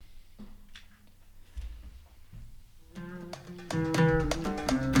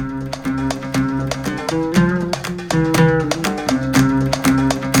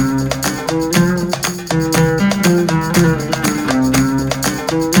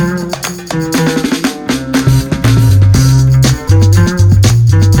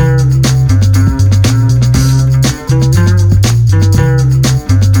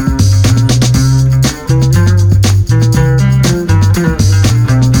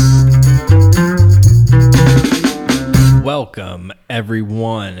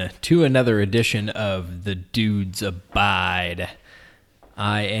everyone, to another edition of The Dudes Abide.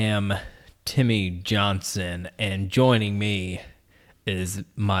 I am Timmy Johnson, and joining me is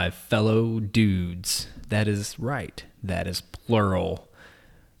my fellow dudes. That is right. That is plural.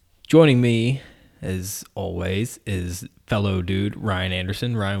 Joining me, as always, is fellow dude Ryan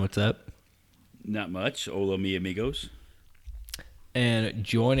Anderson. Ryan, what's up? Not much. Hola, mi amigos. And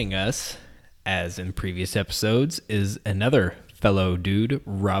joining us, as in previous episodes, is another fellow dude,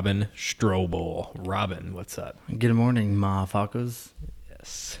 Robin Strobel. Robin, what's up? Good morning, motherfuckers.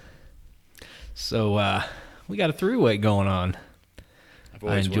 Yes. So, we got a three-way going on. I've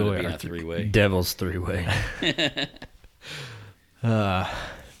always wanted to be on a three-way. Devil's three-way.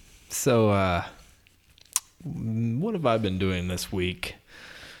 So, what have I been doing this week?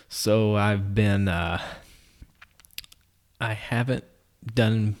 So, I've been, I haven't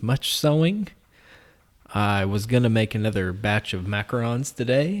done much sewing. I was going to make batch of macarons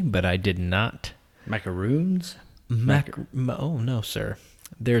today, but I did not. Macaroons? Oh, no, sir.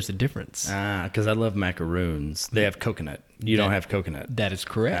 There's a difference. Because I love macaroons. They have coconut. You don't have coconut. That is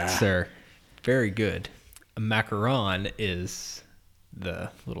correct, sir. Very good. A macaron is the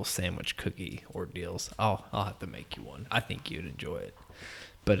little sandwich cookie ordeals. I'll have to make you one. I think you'd enjoy it.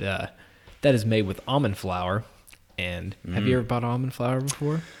 But that is made with almond flour. And have you ever bought almond flour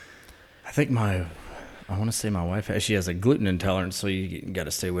before? I think I want to say my wife, she has a gluten intolerance, so you got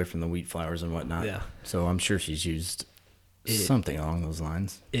to stay away from the wheat flours and whatnot. Yeah. So I'm sure she's used something along those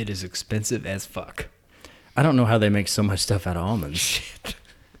lines. It is expensive as fuck. I don't know how they make so much stuff out of almonds. Shit.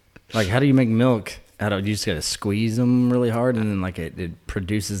 Like, how do you make milk out of? You just got to squeeze them really hard, and then it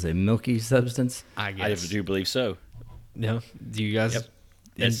produces a milky substance. I guess. I do believe so. No. Do you guys? Yep.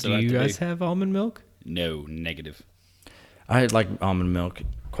 And That's do what I you have to guys do. have almond milk? No, negative. I like almond milk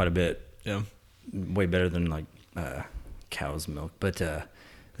quite a bit. Yeah. Way better than like cow's milk, but that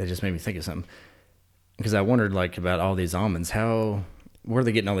just made me think of something, because I wondered like about all these almonds, where are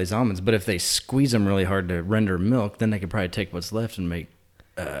they getting all these almonds? But if they squeeze them really hard to render milk, then they could probably take what's left and make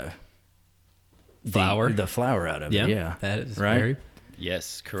Flour? the flour out of it. Yeah, That is right? very,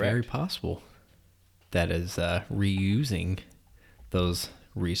 Yes, correct. very possible. That is reusing those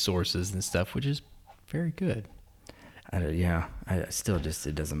resources and stuff, which is very good. I still just,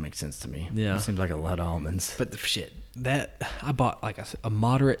 it doesn't make sense to me. Yeah. It seems like a lot of almonds. But the shit, that I bought like a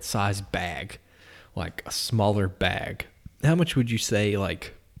moderate sized bag, like a smaller bag. How much would you say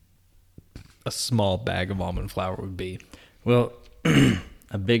like a small bag of almond flour would be? Well,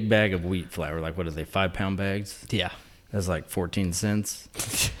 a big bag of wheat flour, like what are they, 5-pound bags? Yeah. That's like 14 cents.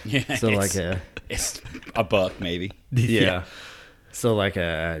 Yeah, So like it's a buck maybe. yeah. So like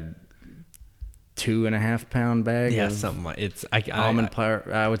a 2.5-pound bag Yeah, of something like almond flour.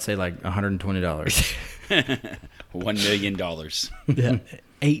 I would say like $120. $1 million. Yeah,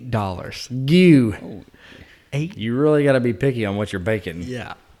 $8. You $8. you really got to be picky on what you're baking.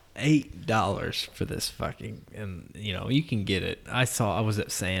 Yeah, $8 for this fucking, and you can get it. I was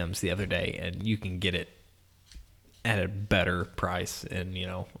at Sam's the other day, and you can get it at a better price. And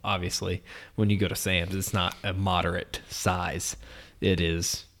obviously, when you go to Sam's, it's not a moderate size. It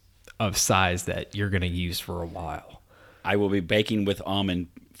is of size that you're going to use for a while. I will be baking with almond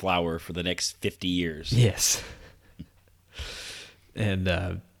flour for the next 50 years. Yes. And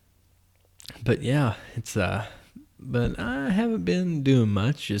but yeah, it's but I haven't been doing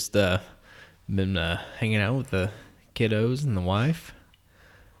much. Just been hanging out with the kiddos and the wife.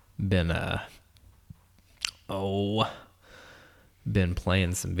 Been been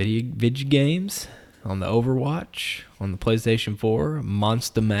playing some video games on the Overwatch on the PlayStation 4,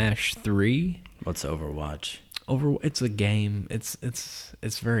 Monster Mash 3. What's Overwatch? It's a game. It's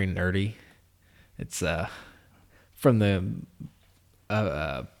very nerdy. It's from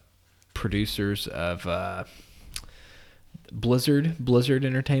the producers of Blizzard. Blizzard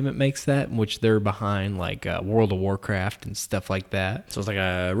Entertainment makes that, which they're behind like World of Warcraft and stuff like that. So it's like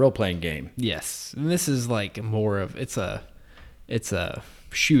a role-playing game. Yes, and this is like more of it's a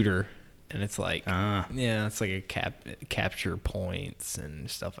shooter, and it's like it's like a capture points and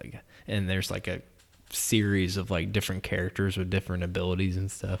stuff like that. And there's like a series of like different characters with different abilities and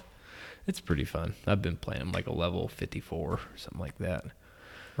stuff. It's pretty fun. I've been playing like a level 54 or something like that.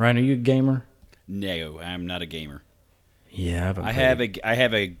 Ryan, are you a gamer? No, I'm not a gamer. Yeah, I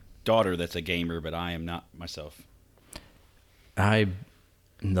have a daughter that's a gamer, but I am not myself. The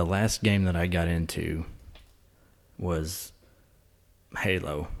last game that I got into was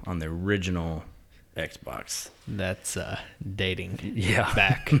Halo on the original Xbox. That's dating Yeah.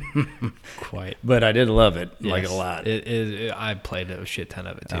 back quite. But I did love it, like Yes. a lot. I played a shit ton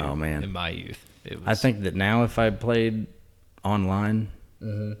of it too. Oh, man. In my youth, I think that now if I played online,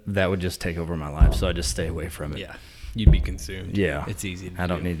 that would just take over my life. So I just stay away from it. Yeah, you'd be consumed. Yeah. It's easy to I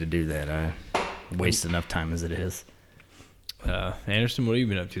don't do. need to do that. I waste enough time as it is. Anderson, what have you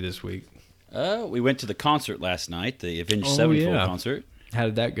been up to this week? We went to the concert last night, the Avenged Oh, Sevenfold yeah. concert. How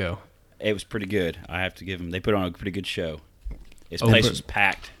did that go? It was pretty good. I have to give them. They put on a pretty good show. This place was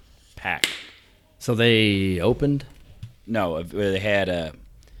packed. So they opened? No, they had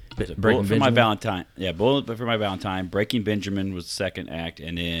Breaking Bullet for My Benjamin? Valentine. Yeah, Bullet for My Valentine. Breaking Benjamin was the second act,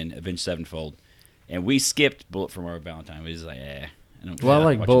 and then Avenged Sevenfold. And we skipped Bullet for My Valentine. We was like, I don't Well, I feel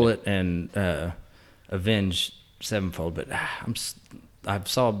like watching Bullet and Avenged Sevenfold, but I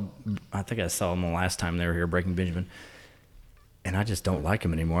think I saw them the last time they were here, Breaking Benjamin, and I just don't like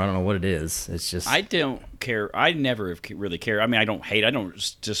them anymore. I don't know what it is. It's just I don't care. I never have really cared. I mean, I don't hate. I don't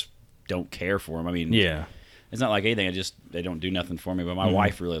just don't care for them. I mean, yeah. it's not like anything. They don't do nothing for me. But my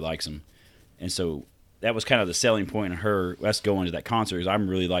wife really likes them, and so that was kind of the selling point of us going to that concert. Is I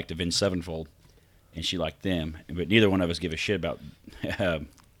really liked Avenged Sevenfold, and she liked them, but neither one of us give a shit about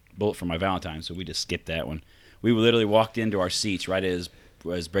Bullet for My Valentine, so we just skipped that one. We literally walked into our seats right as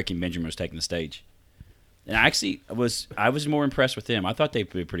Breaking Benjamin was taking the stage. And I actually was more impressed with them. I thought they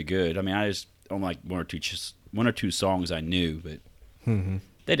were pretty good. I mean, I just only like one or two songs I knew, but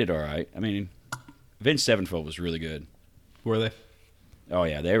they did all right. I mean, Avenged Sevenfold was really good. Were they? Oh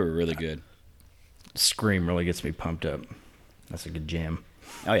yeah, they were really good. Scream really gets me pumped up. That's a good jam.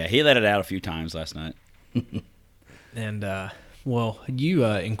 Oh yeah, he let it out a few times last night. And well, you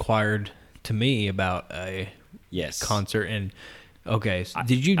inquired to me about a Yes. concert, and okay, so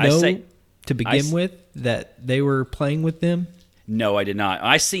did you I know say- to begin with that they were playing with them? No, I did not.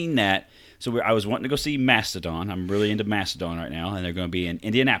 I seen that. So I was wanting to go see Mastodon. I'm really into Mastodon right now, and they're going to be in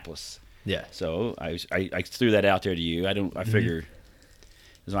Indianapolis. Yeah. So I threw that out there to you. I figure,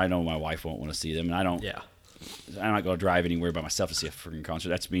 because I know my wife won't want to see them, and I don't. Yeah. I'm not going to drive anywhere by myself to see a freaking concert.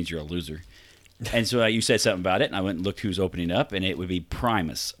 That means you're a loser. And so you said something about it, and I went and looked who's opening up, and it would be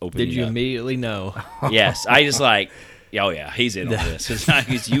Primus opening up. Did you immediately know? Yes, I just like, oh yeah, he's in on this.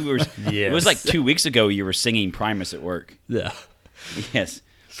 Because you were, it was like 2 weeks ago you were singing Primus at work. Yeah. Yes.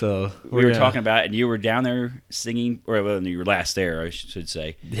 So We were talking about it, and you were down there singing, or well, you were last there, I should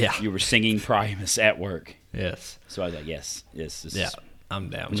say. Yeah. You were singing Primus at work. Yes. So I was like, yes. This Yeah. is, I'm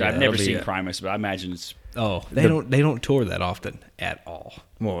down. which Yeah, I've never that'll be seen it. Primus, but I imagine it's, Oh, they don't tour that often at all.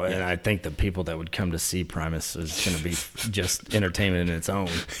 Well, and I think the people that would come to see Primus is going to be just entertainment in its own.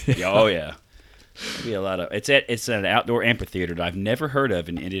 oh yeah. There'll be a lot of, it's an outdoor amphitheater that I've never heard of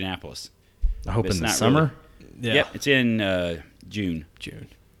in Indianapolis. I hope It's in the not summer, Yeah. Yep, it's in June. June.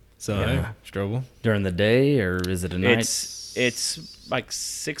 So Yeah. Strobel. during the day, or is it a night? It's like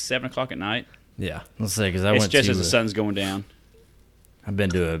 6, 7 o'clock at night. Yeah. Let's say, because I It's went just to as the sun's going down. I've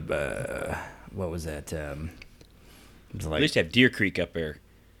been to a what was that? It was At like least you have Deer Creek up there.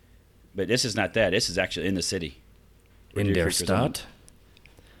 But this is not that. This is actually in the city. Where in Deer der Creek was on.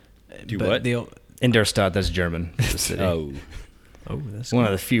 Stadt. Do But what? In der Stadt, that's German. The city. Oh. that's One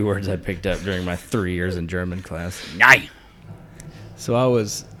of the few words I picked up during my 3 years in German class. Nein. So I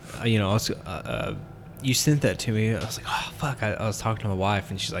was, you sent that to me. I was like, oh fuck. I was talking to my wife,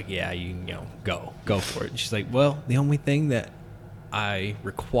 and she's like, yeah, you know, go for it. And she's like, well, the only thing that I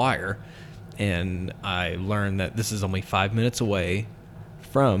require, and I learned that this is only 5 minutes away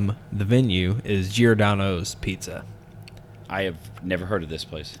from the venue, is Giordano's Pizza. I have never heard of this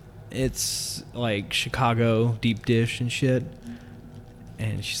place. It's like Chicago deep dish and shit.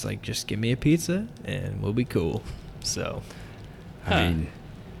 And she's like, just give me a pizza and we'll be cool. So, I mean,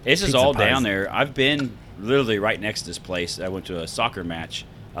 This is Pizza all pies. down there. I've been literally right next to this place. I went to a soccer match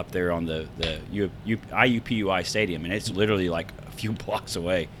up there on the IUPUI Stadium, and it's literally like a few blocks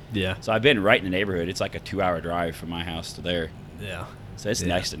away. yeah. So I've been right in the neighborhood. It's like a 2-hour drive from my house to there. Yeah. So it's Yeah.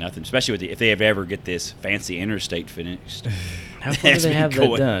 nice to nothing, especially if they ever get this fancy interstate finished. how far do It's they been have that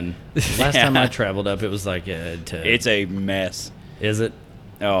going- done? Last time I traveled up, it was like It's a mess. Is it?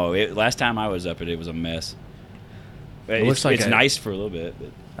 Oh, last time I was up it was a mess. But It looks like it's nice for a little bit. But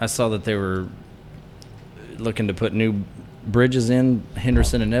I saw that they were looking to put new bridges in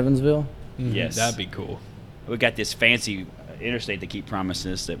Henderson and Evansville. Yes. That'd be cool. we got this fancy interstate that keep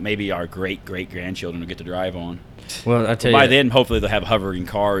promising us that maybe our great-great-grandchildren will get to drive on. Well, I tell By you, then, hopefully, they'll have hovering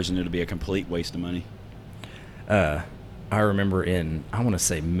cars, and it'll be a complete waste of money. I remember I want to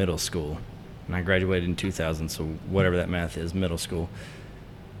say middle school, and I graduated in 2000, so whatever that math is, middle school.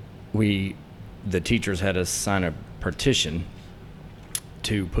 The teachers had us sign a petition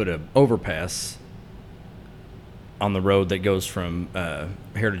to put a overpass on the road that goes from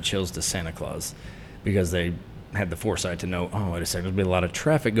Heritage Hills to Santa Claus, because they had the foresight to know, oh, wait a second, there's going to be a lot of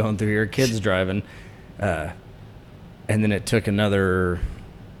traffic going through here, kids driving. And And then it took another,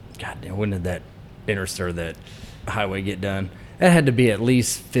 goddamn, when did that that highway get done? That had to be at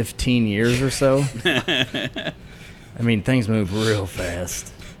least 15 years or so. I mean, things move real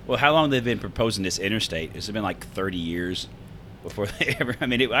fast. Well, how long they've been proposing this interstate? It's been like 30 years before they ever. I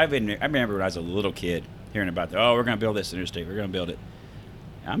mean, I remember when I was a little kid hearing about, we're going to build this interstate. We're going to build it.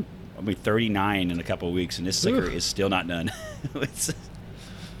 I'll be 39 in a couple of weeks, and this sucker is still not done.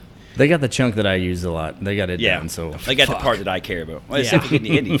 They got the chunk that I use a lot. They got it done. So they got the part that I care about. Well, except for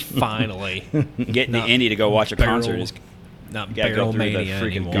getting the Indy. Finally. Getting the Indy to go watch a concert is not got to go through the Barrel-mania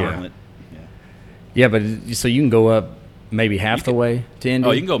freaking anymore. gauntlet. Yeah, but so you can go up maybe half the way to Indy?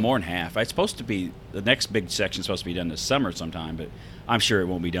 Oh, you can go more than half. It's supposed to be the next big section supposed to be done this summer sometime, but I'm sure it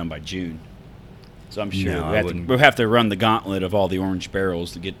won't be done by June. So I'm sure we'll have to run the gauntlet of all the orange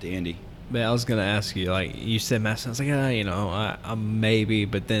barrels to get to Indy. But I was gonna ask you, like you said, Mastodon. I was like, I maybe,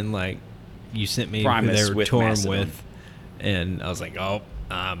 but then like you sent me Primus who they were with touring Mastodon. with, and I was like,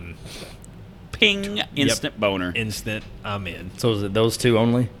 Ping, instant boner. instant, I'm in. So is it those two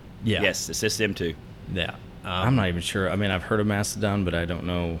only? Yeah. Yes, it's just them too. Yeah. I'm not even sure. I mean, I've heard of Mastodon, but I don't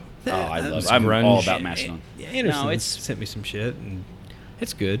know. Oh, I love it. some I'm grunge. all about Mastodon. Anderson No, it's sent me some shit, and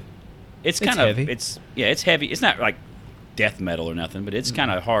it's good. it's it's kind of heavy. it's heavy. It's not like death metal or nothing, but it's kind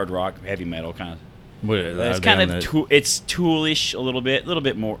of hard rock, heavy metal kind of. What, It's kind of it's Toolish a little bit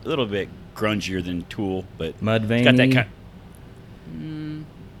grungier than Tool, but Mud it's got that Veiny? kind.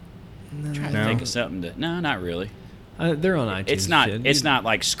 Trying to No. think of something no, not really. They're on iTunes. It's not. and shit. It's not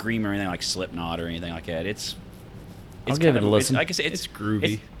like Scream or anything like Slipknot or anything like that. It's I'll give it a listen. Like I said, It's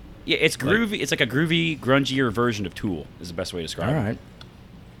groovy. It's groovy. It's like a groovy, grungier version of Tool. Is the best way to describe All it. right.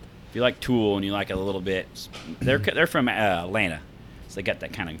 If you like Tool and you like it a little bit, they're from Atlanta, so they got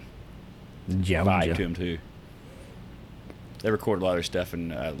that kind of vibe to them too. They record a lot of their stuff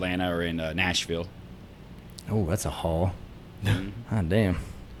in Atlanta or in Nashville. Oh, that's a haul. Ah, damn.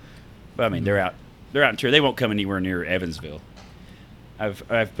 But I mean, they're out in tour. They won't come anywhere near Evansville.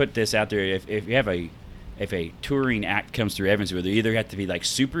 I've put this out there. If you have if a touring act comes through Evansville, they either have to be like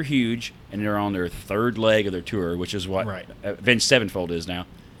super huge and they're on their third leg of their tour, which is what Right. Avenged Sevenfold is now.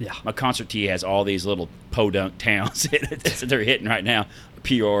 Yeah. My concert tee has all these little podunk towns that they're hitting right now.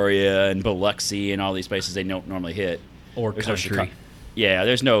 Peoria and Biloxi and all these places they don't normally hit. Or There's country. No yeah,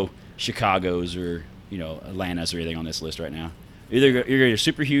 there's no Chicago's or Atlanta's or anything on this list right now. Either you're either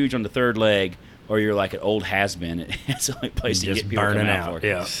super huge on the third leg, or you're like an old has-been. It's the only place you Just get people burning coming out. for.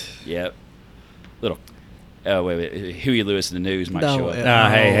 Yeah. Yep. Little. Oh wait. Huey Lewis in the News might show up.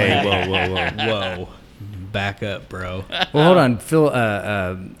 Hey, whoa. Whoa. Back up, bro. Well, hold on, Phil.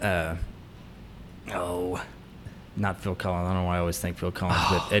 Not Phil Collins. I don't know why I always think Phil Collins,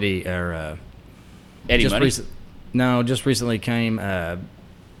 but Eddie or Eddie just Money. just recently came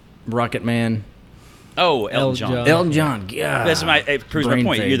Rocket Man. Oh, Elton Elton John. John. Elton John. Yeah, That's it proves my Brain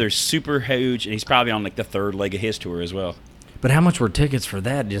point. fade. You're either super huge, and he's probably on like the third leg of his tour as well. But how much were tickets for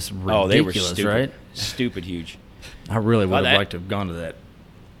that? Just ridiculous, Oh, they were stupid, right? Stupid huge. I really would have that- liked to have gone to that.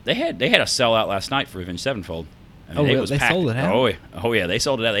 They had a sellout last night for Avenged Sevenfold. I mean, Oh, it really? was They packed. sold it out? Oh yeah, they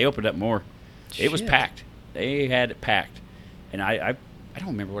sold it out. They opened up more. It was Shit. packed. They had it packed, and I don't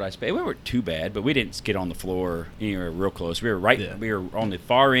remember what I spent. We weren't too bad, but we didn't get on the floor anywhere real close. We were Yeah. We were on the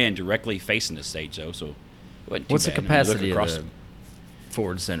far end, directly facing the stage, though. So it wasn't too What's the bad. I mean, capacity look of across the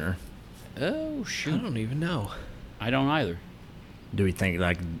Ford Center? Oh I shoot, don't even know. I don't either. Do we think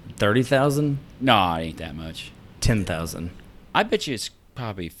like 30,000, No, it ain't that much. 10,000? I bet you it's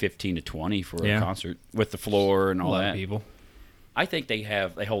probably 15 to 20 for Yeah. a concert with the floor and A all lot that. of people. I think they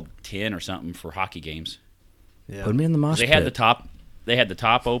hold 10 or something for hockey games. Yeah. Put me in the mosh They pit. had the top. They had the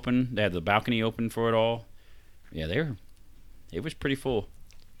top open. They had the balcony open for it all. Yeah, it was pretty full.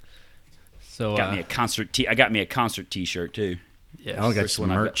 So Got me a concert I got me a concert T-shirt too. yes. I'll get First some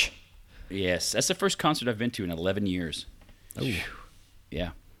one I've merch. Yes, that's the first concert I've been to in 11 years. Oh,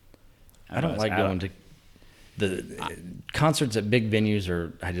 Yeah. I don't like going to the concerts at big venues.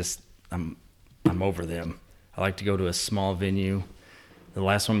 I'm over them. I like to go to a small venue. The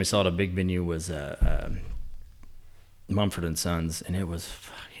last one we saw at a big venue was Mumford and Sons, and it was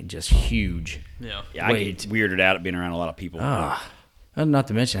fucking just huge. Yeah. Yeah, I get weirded out at being around a lot of people. And not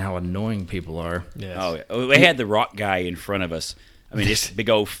to mention how annoying people are. Yes. Oh, yeah. Oh, they had the rock guy in front of us. I mean, this big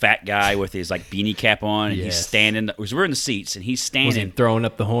old fat guy with his like beanie cap on, and he's Yes. standing. We're in the seats, and he's Was standing. he throwing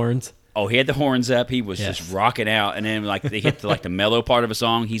up the horns? Oh, he had the horns up. He was Yes. just rocking out, and then like they hit the mellow part of a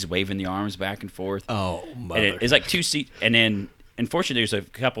song. He's waving the arms back and forth. Oh, mother. And it's like two seats, and then unfortunately, there's a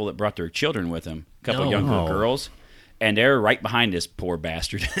couple that brought their children with them, a couple of younger Oh. girls, and they're right behind this poor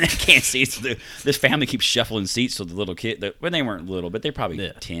bastard. They can't see. So this family keeps shuffling seats so the little kid, when they weren't little, but they're probably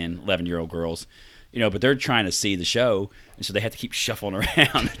Yeah. 10, 11-year-old girls, but they're trying to see the show, and so they have to keep shuffling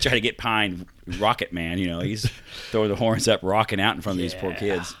around to try to get behind Rocket Man. He's throwing the horns up, rocking out in front of these poor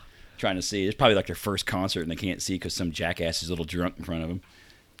kids, trying to see. It's probably like their first concert, and they can't see because some jackass is a little drunk in front of them.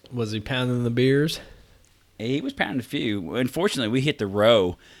 Was he pounding the beers? He was pounding a few. Unfortunately, we hit the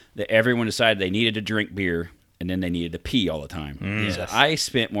row that everyone decided they needed to drink beer, and then they needed to pee all the time. Yes. So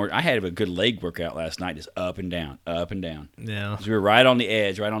I had a good leg workout last night, just up and down, up and down. Yeah. 'Cause we were right on the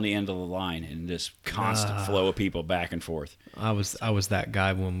edge, right on the end of the line, and just constant flow of people back and forth. I was that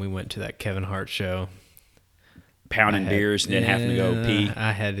guy when we went to that Kevin Hart show. Pounding beers and then having to go pee.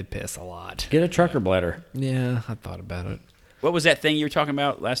 I had to piss a lot. Get a trucker bladder. Yeah, I thought about it. What was that thing you were talking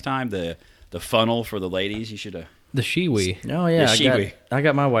about last time? The funnel for the ladies? You should have The shiwi. Oh yeah, The Shiwi. I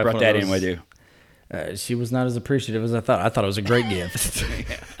got my wife brought one of that those. in with you. She was not as appreciative as I thought. I thought it was a great gift.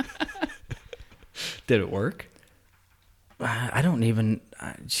 Did it work? I don't even.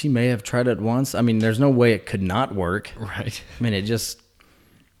 She may have tried it once. I mean, there's no way it could not work. Right. I mean, it just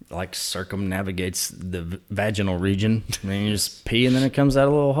like circumnavigates the vaginal region. I mean, you just pee and then it comes out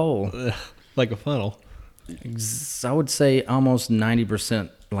a little hole. Like a funnel. I would say almost 90%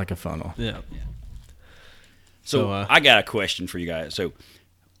 like a funnel. Yeah. So I got a question for you guys. So,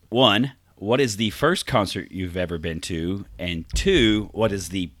 one, what is the first concert you've ever been to? And two, what is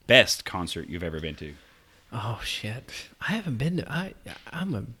the best concert you've ever been to? Oh shit! I haven't been to.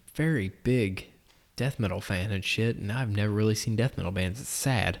 I'm a very big death metal fan and shit, and I've never really seen death metal bands. It's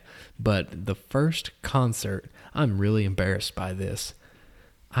sad, but the first concert, I'm really embarrassed by this.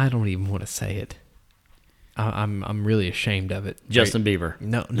 I don't even want to say it. I'm really ashamed of it. Justin Bieber.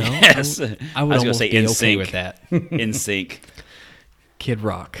 No. Yes. I would I was gonna almost say be okay NSYNC. with that. In sync. Kid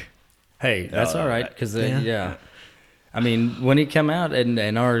Rock. Hey, that's all right. Because, yeah. I mean, when he came out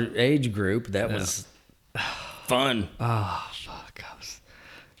in our age group, that was fun. Oh, fuck. I was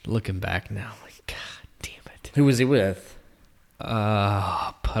looking back now. Like, God damn it. Who was he with?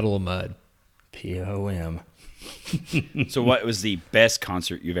 Puddle of Mud. POM. So, what was the best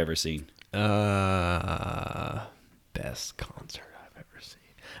concert you've ever seen? Best concert I've ever seen.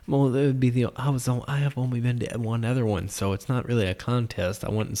 Well, it would be I have only been to one other one, so it's not really a contest. I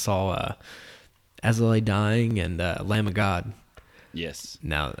went and saw As I Lay Dying and Lamb of God. Yes.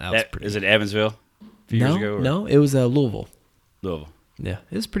 Now that was pretty. Is it Evansville? A few years ago? Or? No, it was Louisville. Louisville. Yeah,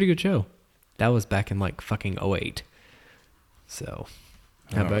 it was a pretty good show. That was back in like fucking 2008. So,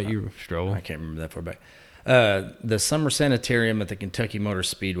 how about you, Strobel? I can't remember that far back. The Summer Sanitarium at the Kentucky Motor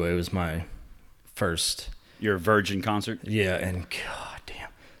Speedway was my first. Your Virgin concert? Yeah, and god damn.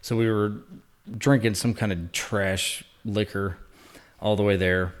 So we were drinking some kind of trash liquor all the way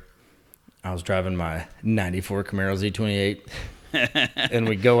there. I was driving my 94 Camaro Z28, and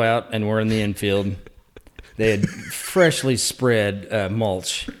we go out, and we're in the infield. They had freshly spread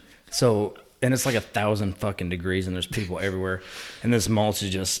mulch. So, and it's like 1,000 fucking degrees, and there's people everywhere. And this mulch is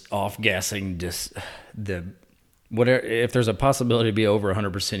just off-gassing just whatever. If there's a possibility to be over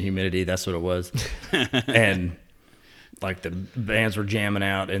 100% humidity, that's what it was. And like the bands were jamming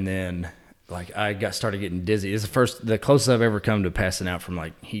out, and then like I started getting dizzy. It's the closest I've ever come to passing out from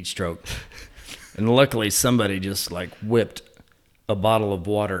like heat stroke. And luckily somebody just like whipped a bottle of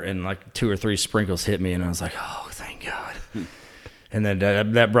water, and like 2 or 3 sprinkles hit me, and I was like, oh, thank God. And then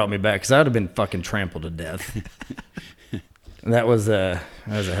that brought me back, because I would have been fucking trampled to death. That was a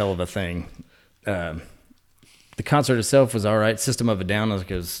hell of a thing. The concert itself was all right. System of a Down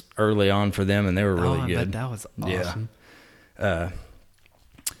was early on for them, and they were really good. I bet that was awesome. Yeah.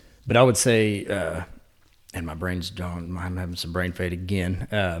 But I would say, and my brain's gone. I'm having some brain fade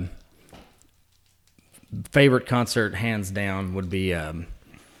again. Favorite concert, hands down, would be,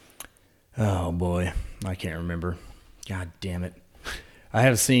 oh boy, I can't remember. God damn it. I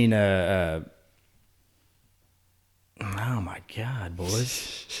have seen, oh my God,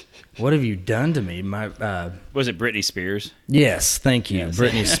 boys. What have you done to me? Was it Britney Spears? Yes, thank you. Yes.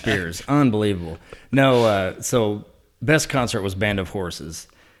 Britney Spears. Unbelievable. No, so best concert was Band of Horses.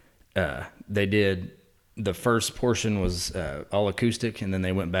 They did, the first portion was all acoustic, and then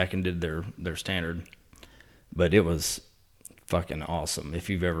they went back and did their standard. But it was fucking awesome. If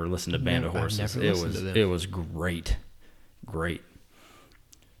you've ever listened to Band of Horses, it was great. Great.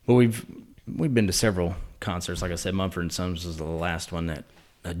 Well, we've been to several concerts. Like I said, Mumford & Sons was the last one, that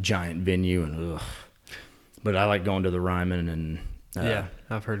a giant venue, and ugh. But I like going to the Ryman, and yeah,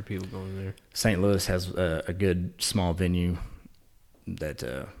 I've heard of people going there. St. Louis has a good small venue that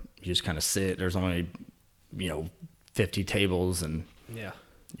you just kind of sit. There's only 50 tables, and Yeah.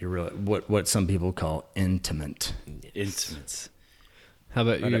 you're really what some people call intimate. Intimates. How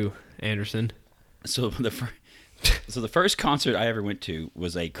about you, Anderson? So So the first concert I ever went to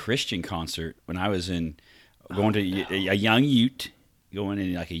was a Christian concert when I was going to a young Ute, going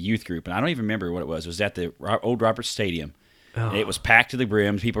in like a youth group, and I don't even remember what it was. It was at the old Roberts Stadium. And it was packed to the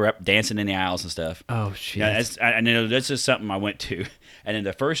brim. People were up dancing in the aisles and stuff. Oh shit! Yeah, I know that's just something I went to. And then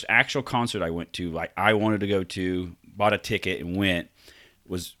the first actual concert I went to, like I wanted to go to, bought a ticket and went.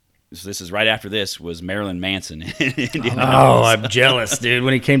 So this is right after this was Marilyn Manson. Oh, I'm jealous, dude.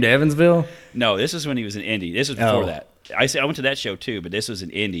 When he came to Evansville? No, this is when he was in Indy. This was before that. I went to that show too, but this was in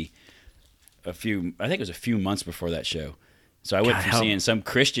Indy. I think it was a few months before that show. So I went from seeing some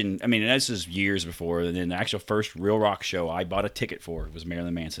Christian. I mean, this is years before. And then the actual first real rock show I bought a ticket for was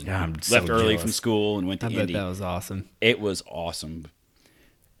Marilyn Manson. Yeah, I'm left so early jealous. from school and went to I bet Indy. that was awesome. It was awesome.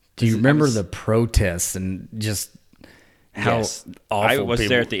 Do you remember the protests and just how Yes. awful I was people...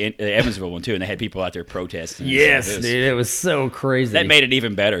 there at the Evansville one too, and they had people out there protesting. Yes, So dude. It was so crazy. that made it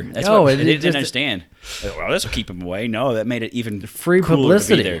even better. That's No, what it they didn't just- understand. Well, this will keep them away. No, that made it even Free cooler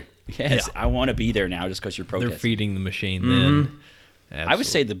publicity. To be there. Yes, I want to be there now just because you're They're protesting. feeding the machine then. I would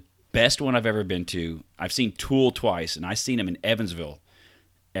say the best one I've ever been to. I've seen Tool twice, and I've seen them in Evansville.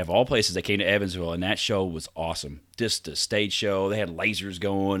 Of all places, they came to Evansville, and that show was awesome. Just a stage show. They had lasers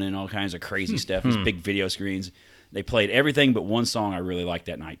going and all kinds of crazy stuff. These big video screens. They played everything but one song I really liked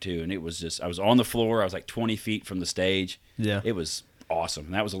that night too, and it was just I was on the floor. I was like 20 feet from the stage. Yeah. It was awesome.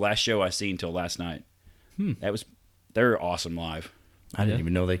 And that was the last show I seen until last night. They're awesome live. I didn't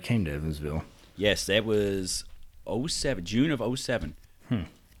even know they came to Evansville. Yes, that was 07, June of 07.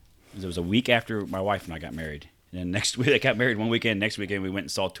 It was a week after my wife and I got married. And then next week, they got married one weekend. Next weekend, we went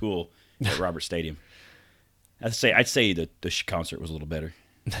and saw Tool at Robert Stadium. I'd say the concert was a little better.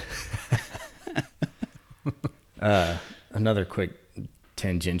 Another quick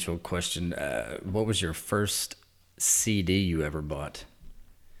tangential question. What was your first CD you ever bought?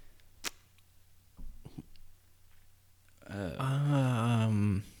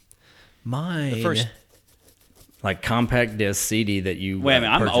 Mine. The first. Like compact disc CD that you Wait a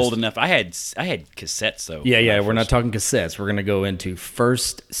minute, I'm purchased? old enough. I had cassettes though. Yeah, when I we're not first- talking cassettes. We're going to go into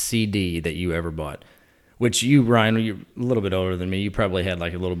first CD that you ever bought. Which you, Ryan, you're a little bit older than me. You probably had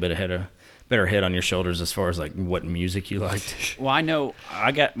like a little bit better head on your shoulders as far as like what music you liked. Well, I know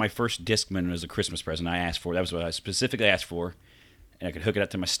I got my first Discman as a Christmas present. I asked for that was what I specifically asked for, and I could hook it up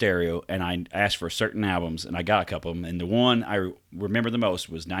to my stereo. And I asked for certain albums, and I got a couple of them. And the one I remember the most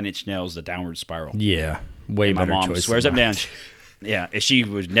was 9 Inch Nails' "The Downward Spiral." Yeah, way And my better mom choice. swears than up and mine. down. Yeah, and she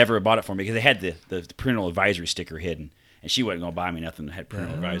would never have bought it for me because they had the parental advisory sticker hidden, and she wasn't gonna buy me nothing that had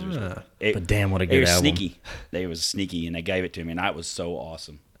parental advisories. But damn, what a It good was album. sneaky. They was sneaky, and they gave it to me, and that was so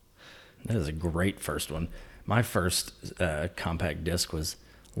awesome. That is a great first one. My first compact disc was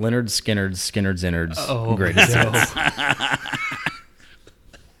Leonard Skinner's Innards Greatest Hits.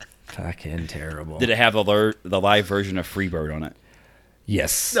 Fucking terrible. Did it have the live version of Freebird on it?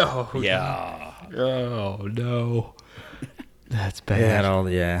 Yes. Oh, Yeah. oh no. That's It bad. had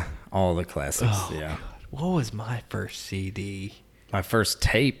all the classics. Yeah. What was my first CD? My first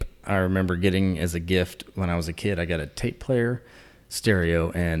tape I remember getting as a gift when I was a kid. I got a tape player,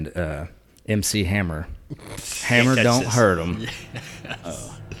 stereo, and MC Hammer. Hammer don't Texas. hurt 'em.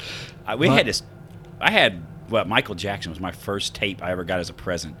 I had Michael Jackson was my first tape I ever got as a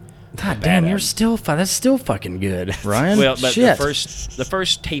present. God damn, you're still that's still fucking good, Ryan. Well, but Shit. the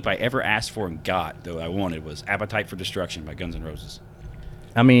first tape I ever asked for and got, though I wanted, was "Appetite for Destruction" by Guns N' Roses.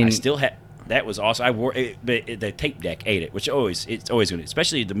 I mean, I still had that was awesome. I wore it, but the tape deck ate it, which it's always good.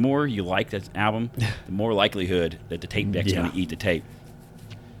 Especially the more you like that album, the more likelihood that the tape deck's going to eat the tape.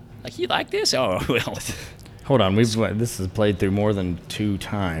 Like, you like this? Oh well, hold on. This is played through more than 2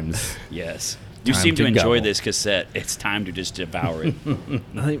 times. yes. You Time seem to to enjoy go. this cassette. It's time to just devour it.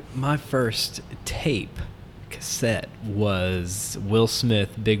 I think my first tape cassette was Will Smith,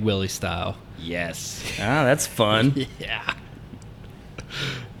 Big Willie style. Yes. Ah, that's fun. Yeah.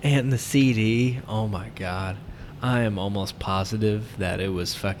 And the CD, oh my god. I am almost positive that it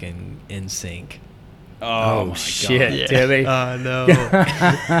was fucking NSYNC. Oh, my shit, God. Timmy. No.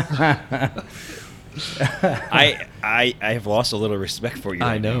 I have lost a little respect for you.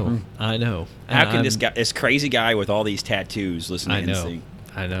 I right know. now. I know. How can And this crazy guy with all these tattoos listen to I know. NSYNC?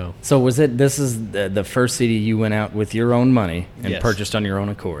 I know. So this is the first CD you went out with your own money and Yes. purchased on your own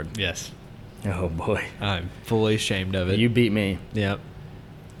accord? Yes. Oh boy, I'm fully ashamed of it. you beat me. Yep.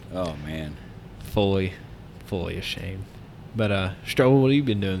 Oh man. Fully ashamed. But Strobel, what have you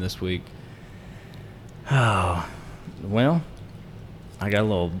been doing this week? Oh, well, I got a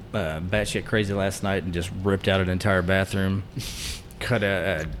little batshit crazy last night and just ripped out an entire bathroom.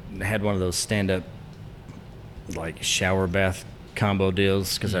 Had one of those stand-up like shower bath combo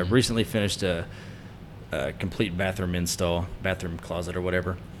deals because I recently finished complete bathroom install, bathroom closet or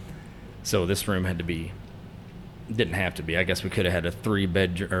whatever. So this room didn't have to be. I guess we could have had a 3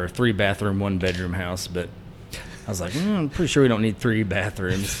 bathroom, 1 bedroom house, but I was like, I'm pretty sure we don't need 3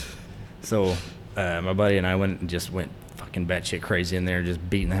 bathrooms. So my buddy and I went fucking batshit crazy in there, just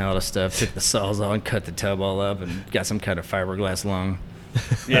beating the hell out of stuff, took the saws on, cut the tub all up, and got some kind of fiberglass lung.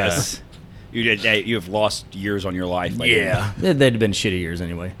 Yes. You have lost years on your life. Yeah. They'd have been shitty years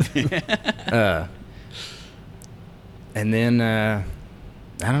anyway. And then, I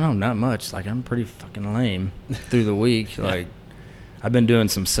don't know, not much. Like, I'm pretty fucking lame through the week. Like, I've been doing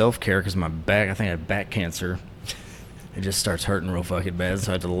some self-care because my back, I think I have back cancer. It just starts hurting real fucking bad,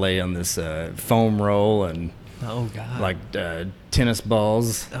 so I had to lay on this foam roll and Oh, God. like tennis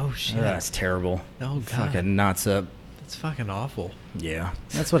balls. Oh, shit. That's terrible. Oh, God. Fucking knots up. That's fucking awful. Yeah.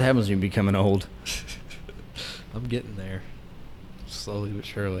 That's what happens when you become an old. I'm getting there. Slowly but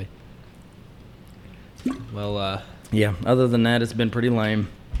surely. Well, Yeah, other than that, it's been pretty lame.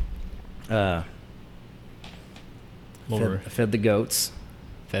 more Fed the goats.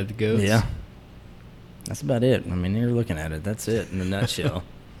 fed the goats. Yeah. That's about it. I mean, you're looking at it. That's it in a nutshell.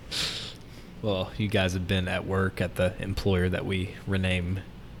 Well, you guys have been at work at the employer that we rename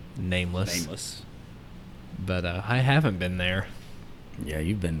Nameless. But I haven't been there. Yeah,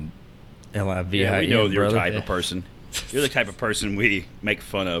 you've been LIV. Yeah, we know your brother. type of person. You're the type of person we make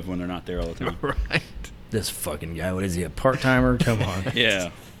fun of when they're not there all the time. Right. This fucking guy, what is he, a part-timer? Come on. Yeah.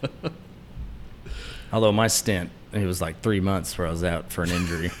 Although my stint, it was like 3 months where I was out for an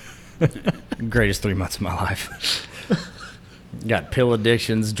injury. Greatest 3 months of my life. Got pill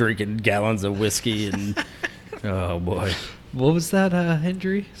addictions, drinking gallons of whiskey, and oh boy. What was that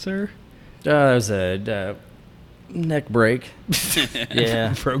injury, sir? It was a neck break.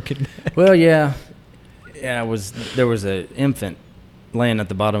 Yeah. Broken neck. Well, yeah. Yeah, there was an infant laying at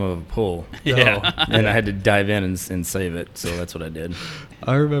the bottom of a pool. Yeah. And I had to dive in and save it, so that's what I did.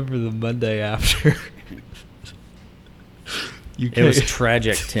 I remember the Monday after. It was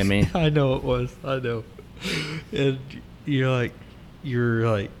tragic, Timmy. I know it was. I know. And you're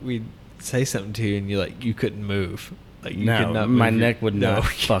like, we'd say something to you, and you couldn't move. Like you could No, not my move neck would not No.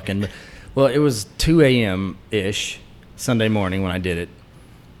 fucking. Well, it was 2 a.m. ish Sunday morning when I did it.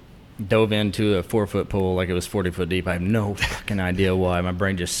 Dove into a 4-foot pool like it was 40 foot deep. I have no fucking idea why. My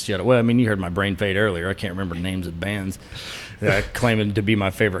brain just shut up. Well, I mean, you heard my brain fade earlier. I can't remember names of bands claiming to be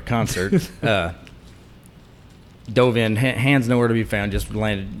my favorite concert. Dove in, hands nowhere to be found, just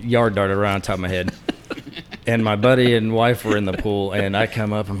landed, yard darted around on top of my head. And my buddy and wife were in the pool, and I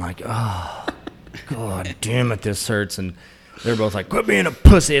come up, I'm like, oh, God damn it, this hurts. And they're both like, quit being a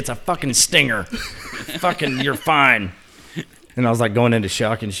pussy, it's a fucking stinger. Fucking, you're fine. And I was like going into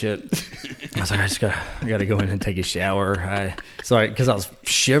shock and shit. I was like, I gotta go in and take a shower. Because I was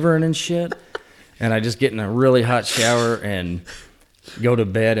shivering and shit. And I just get in a really hot shower and go to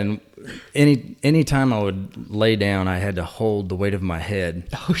bed. And any time I would lay down, I had to hold the weight of my head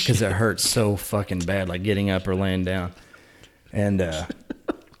because it hurt so fucking bad, like getting up or laying down. And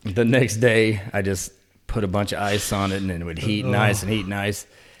the next day, I just put a bunch of ice on it, and it would heat and ice and heat and ice.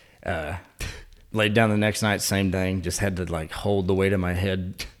 Laid down the next night, same thing. Just had to like hold the weight of my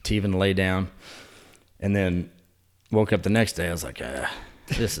head to even lay down. And then woke up the next day. I was like,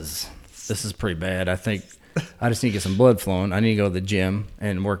 this is pretty bad. I think I just need to get some blood flowing. I need to go to the gym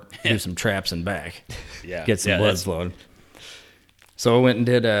and do some traps and back. Yeah. Get some blood flowing. So I went and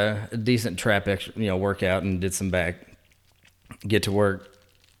did a decent trap workout and did some back. Get to work,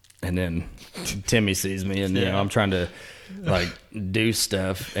 and then Timmy sees me, and I'm trying to like do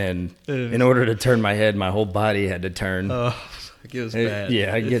stuff, and in order to turn my head, my whole body had to turn. It was bad.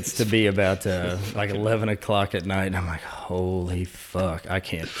 Yeah, it gets to be about like 11 o'clock at night, and I'm like, holy fuck, I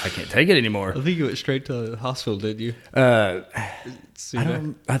can't take it anymore. I think you went straight to the hospital, didn't you? I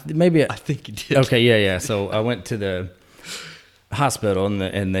think you did. Okay, yeah. So I went to the hospital,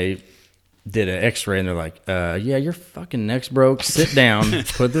 and they did an x-ray, and they're like, yeah, your fucking neck's broke. Sit down.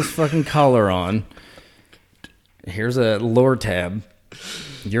 Put this fucking collar on. Here's a lower tab.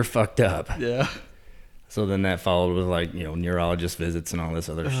 You're fucked up. Yeah. So then that followed with like, neurologist visits and all this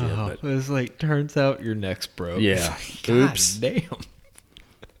other shit. But It was like, turns out your neck's broke. yeah. God Oops. damn.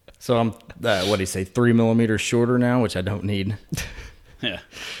 So I'm, what do you say, 3 millimeters shorter now, which I don't need. Yeah.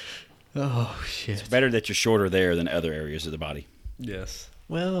 Oh, shit. It's better that you're shorter there than other areas of the body. Yes.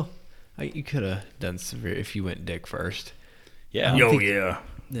 Well, you could have done severe if you went dick first. Yeah. Yeah.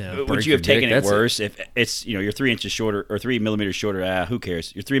 Yeah. Would break you have your taken dick, it that's worse if it's, you're 3 inches shorter or 3 millimeters shorter? Who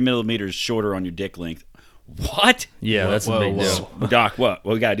cares? You're 3 millimeters shorter on your dick length. What? Yeah, that's a big deal. Doc, what?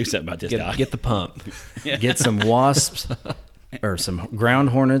 Well, we got to do something about this, Doc. Get the pump. Get some wasps. or some ground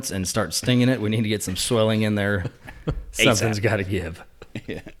hornets and start stinging it. We need to get some swelling in there. Something's got to give.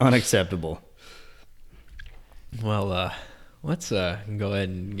 Yeah. Unacceptable. Well, let's go ahead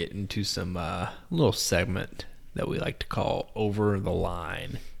and get into some little segment that we like to call Over the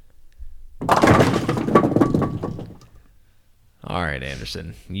Line. All right,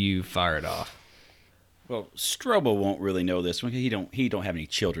 Anderson, you fire it off. Well, Strobel won't really know this one. He don't have any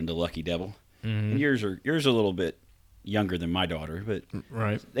children, the lucky devil. And yours are a little bit younger than my daughter, but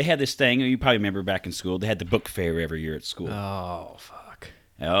Right. they had this thing. You probably remember back in school. They had the book fair every year at school. Oh, fuck.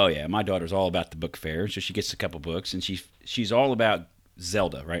 Oh yeah, my daughter's all about the book fair, so she gets a couple books, and she's all about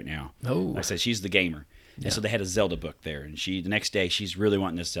Zelda right now. Oh. Like I said, she's the gamer, and so they had a Zelda book there, and the next day she's really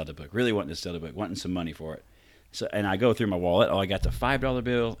wanting this Zelda book, wanting some money for it. So and I go through my wallet. Oh, I got the $5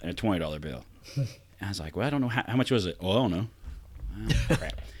 bill and a $20 bill. And I was like, well, I don't know how much was it. Oh, I don't know. Oh,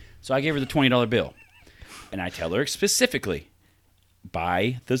 crap. So I gave her the $20 bill, and I tell her specifically,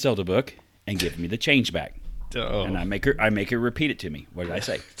 buy the Zelda book and give me the change back. Oh. And I make her repeat it to me. What did I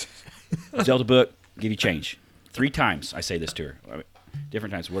say? Zelda book, give you change. 3 times I say this to her.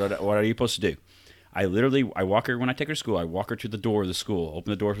 Different times. What are you supposed to do? I walk her when I take her to school. I walk her to the door of the school,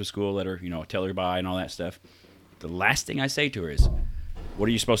 open the door for the school, let her, tell her bye and all that stuff. The last thing I say to her is, what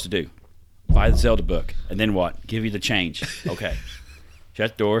are you supposed to do? Buy the Zelda book. And then what? Give you the change. Okay.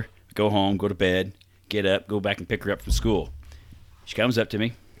 Shut the door, go home, go to bed, get up, go back and pick her up from school. She comes up to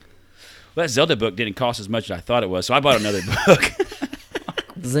me. Well, that Zelda book didn't cost as much as I thought it was, so I bought another book.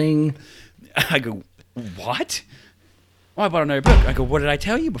 Zing. I go, what? Oh, I bought another book. I go, what did I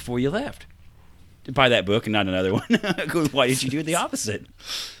tell you before you left? To buy that book and not another one. I go, why did you do the opposite?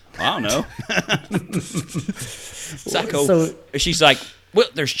 I don't know. So I go, she's like, well,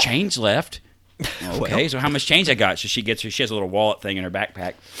 there's change left. Okay, so how much change I got? So she has a little wallet thing in her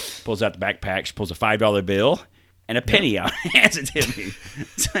backpack, pulls out the backpack, she pulls a $5 bill and a penny out, hands it to me.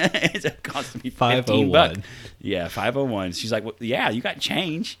 It cost me $15. Yeah, 501. She's like, well, yeah, you got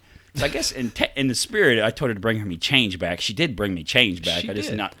change. So I guess in the spirit, I told her to bring me change back. She did bring me change back. She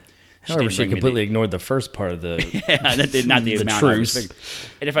did. However, she completely ignored the first part of the not the amount I was truce. figuring.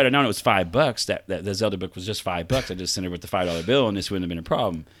 And if I'd have known it was $5, that the Zelda book was just $5, I'd just send her with the $5 bill, and this wouldn't have been a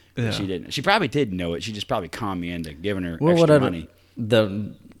problem. But Yeah. she didn't. She probably did know it. She just probably conned me into giving her extra money.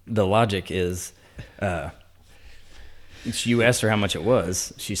 The logic is, you asked her how much it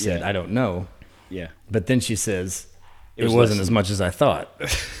was. She said, Yeah. I don't know. Yeah. But then she says, it was wasn't less. as much as I thought.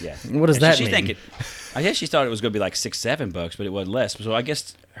 Yeah. What does And that she's mean? Thinking, I guess she thought it was going to be like $6-7, but it wasn't less. So I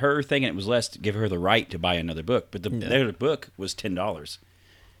guess her thinking it was less to give her the right to buy another book. But the other book was $10.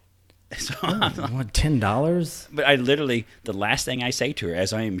 So What, $10? But I literally, the last thing I say to her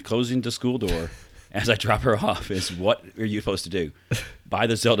as I am closing the school door, as I drop her off, is, what are you supposed to do? Buy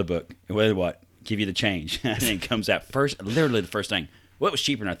the Zelda book. And what? Give you the change. And then it comes out literally the first thing. Well, it was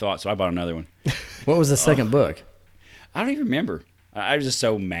cheaper than I thought, so I bought another one. What was the second book? I don't even remember. I was just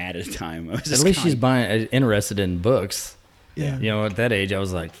so mad at the time. I was At just least she's interested in books. Yeah. At that age, I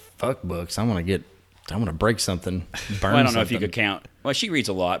was like, fuck books. I want to break something, burn Well, I don't know if something. you could count. Well, she reads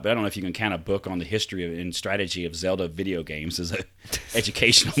a lot, but I don't know if you can count a book on the history and strategy of Zelda video games as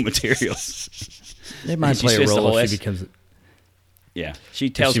educational materials. It might She play a spends the role whole if she becomes... Yeah, she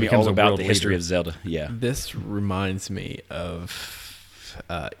tells she me becomes all a about world the history leader. of Zelda. Yeah, This reminds me of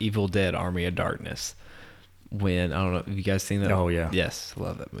Evil Dead: Army of Darkness. When, I don't know, have you guys seen that? Oh, yeah. Yes,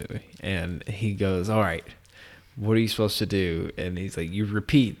 love that movie. And he goes, all right, what are you supposed to do? And he's like, you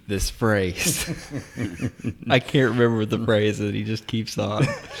repeat this phrase. I can't remember the phrase, and he just keeps on.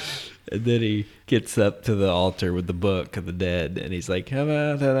 And then he gets up to the altar with the book of the dead, and he's like,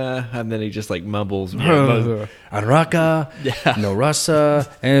 and then he just like mumbles, Araka, no Rasa,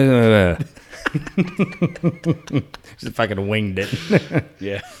 just fucking winged it.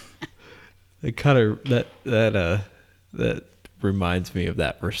 yeah. it kind of that reminds me of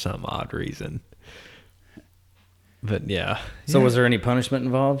that for some odd reason. But yeah. So was there any punishment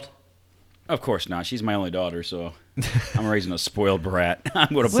involved? Of course not. She's my only daughter, so I'm raising a spoiled brat.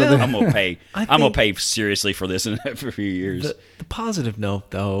 I'm gonna pay. I'm gonna pay seriously for this for a few years. The positive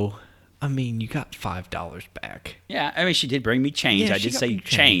note, though, I mean, you got $5 back. Yeah, I mean, she did bring me change. Yeah, I she did got say you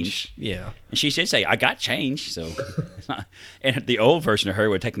change. Yeah. And she did say, I got change. So, and the old version of her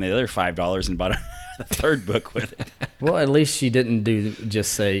would have taken the other $5 and bought a third book with it. Well, at least she didn't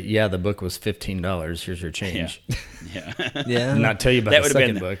just say, yeah, the book was $15. Here's your change. Yeah. Yeah. Not tell you about That the would've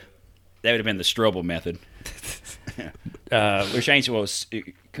been second book. That would have been the Strobel method. Which change was,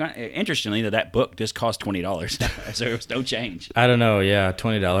 interestingly, that book just cost $20. So there was no change. I don't know. Yeah,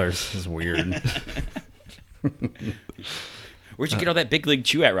 $20 is weird. Where'd you get all that big league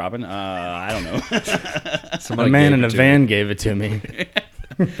chew at, Robin? I don't know. A man in a van gave it to me.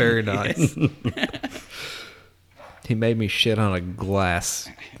 Very nice. He made me shit on a glass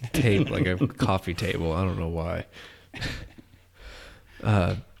table, like a coffee table. I don't know why.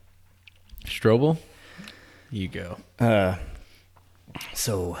 Strobel, you go.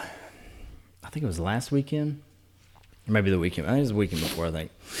 So, I think it was last weekend, or maybe the weekend. I think it was the weekend before. I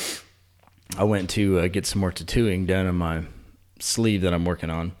think I went to get some more tattooing done on my sleeve that I'm working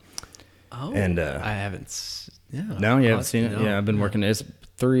on. Oh, and I haven't. Yeah. No, you haven't seen it. No. Yeah, I've been working. It's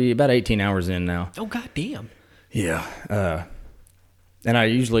about 18 hours in now. Oh, goddamn. Yeah. And I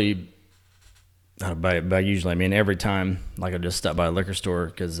usually, by usually I mean every time, like I just stop by a liquor store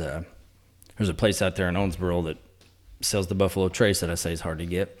because there's a place out there in Owensboro that sells the Buffalo Trace that I say is hard to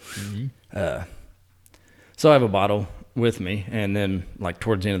get. Mm-hmm. So I have a bottle with me, and then like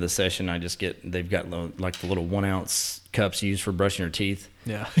towards the end of the session, they've got like the little 1 ounce cups used for brushing your teeth.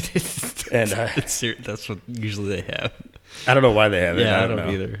 Yeah. And that's what usually they have. I don't know why they have it. Yeah, I don't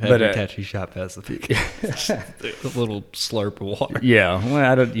either. Every tattoo shop has a little slurp of water. Yeah, well,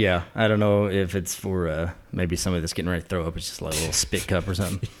 I don't know if it's for maybe somebody that's getting ready to throw up. It's just like a little spit cup or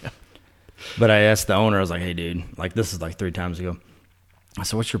something. Yeah. But I asked the owner. I was like, "Hey, dude, like this is like 3 times ago." I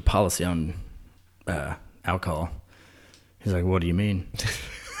said, "What's your policy on alcohol?" He's like, "What do you mean?"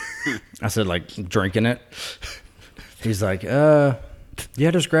 I said, "Like drinking it." He's like, "Yeah,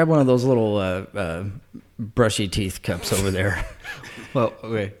 just grab one of those little brushy teeth cups over there." Well,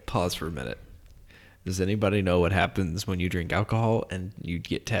 okay, pause for a minute. Does anybody know what happens when you drink alcohol and you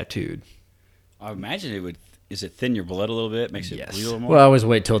get tattooed? I imagine it would. Is it thin your blood a little bit? Makes it bleed a little more? Well, I always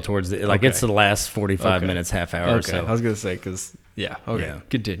wait till towards the Okay. it's the last 45 minutes, half hour. Okay, So I was gonna say because Yeah.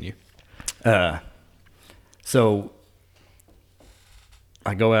 Continue. So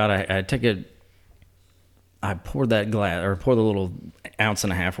I go out. I take it. I pour that glass or pour the little ounce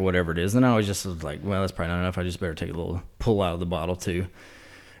and a half or whatever it is. And I was just like, well, that's probably not enough. I just better take a little pull out of the bottle too.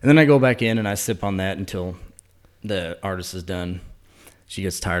 And then I go back in and I sip on that until the artist is done. She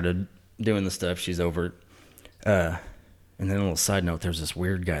gets tired of doing the stuff. She's over it. And then a little side note, there's this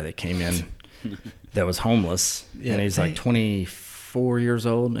weird guy that came in that was homeless. Yeah, and he's like 24 years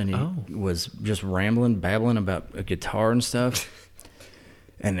old. And he was just babbling about a guitar and stuff.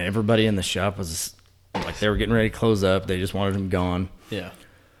 And everybody in the shop was like, they were getting ready to close up. They just wanted him gone. Yeah.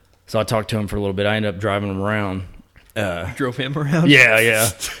 So I talked to him for a little bit. I ended up driving him around. Drove him around?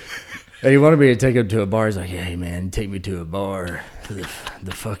 Yeah. He wanted me to take him to a bar. He's like, hey, man, take me to a bar.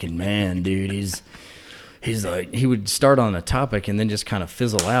 The fucking man, dude. He's like, he would start on a topic and then just kind of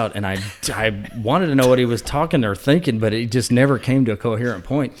fizzle out. And I wanted to know what he was talking or thinking, but it just never came to a coherent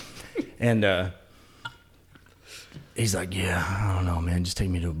point. And he's like, yeah, I don't know, man. Just take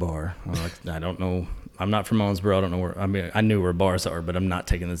me to a bar. I'm like, I don't know. I'm not from Owensboro. I don't know where. I mean, I knew where bars are, but I'm not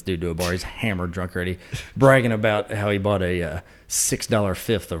taking this dude to a bar. He's hammered, drunk already, bragging about how he bought a $6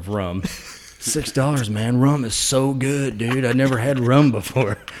 fifth of rum. $6, man. Rum is so good, dude. I never had rum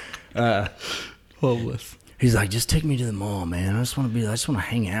before. Homeless. He's like, just take me to the mall, man. I just want to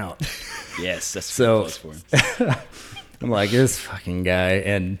hang out. Yes, that's So- close for him. I'm like, this fucking guy,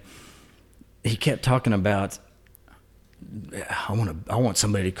 and he kept talking about, I want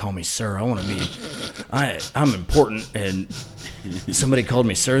somebody to call me sir. I'm important, and somebody called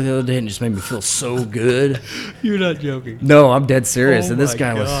me sir the other day and just made me feel so good. You're not joking. No, I'm dead serious. Oh And this my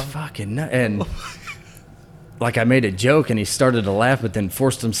guy was God. fucking nuts. And like I made a joke and he started to laugh, but then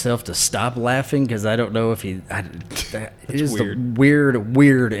forced himself to stop laughing because I don't know if it is weird. the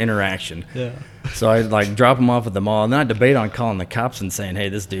weird interaction. Yeah. So I like drop him off at the mall, and then I debate on calling the cops and saying, hey,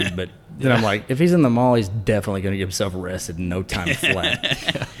 this dude, but then I'm like, if he's in the mall, he's definitely going to get himself arrested in no time flat.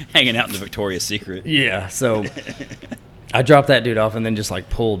 Hanging out in the Victoria's Secret. Yeah, so I dropped that dude off and then just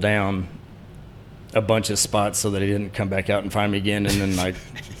like pulled down a bunch of spots so that he didn't come back out and find me again. And then like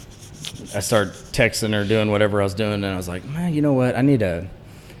I started texting or doing whatever I was doing, and I was like, man, you know what? I need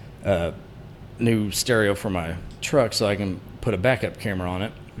a new stereo for my truck so I can put a backup camera on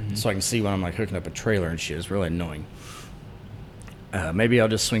it so I can see when I'm like hooking up a trailer and shit. It's really annoying. Maybe I'll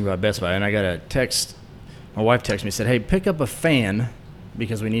just swing by Best Buy. And I got a text. My wife texted me, said, hey, pick up a fan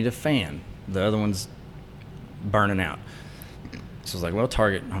because we need a fan. The other one's burning out. So I was like, well,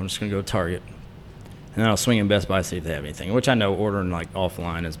 Target. I'm just going to go to Target. And then I'll swing in Best Buy, see if they have anything, which I know ordering like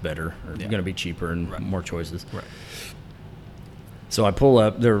offline is better or going to be cheaper and more choices. Right. So I pull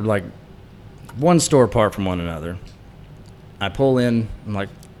up. They're like one store apart from one another. I pull in. I'm like,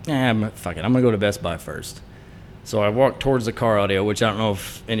 fuck it. I'm going to go to Best Buy first. So I walk towards the car audio, which I don't know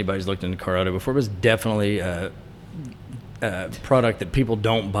if anybody's looked into car audio before, but it's definitely a product that people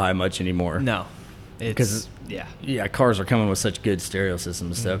don't buy much anymore. No. because yeah. cars are coming with such good stereo systems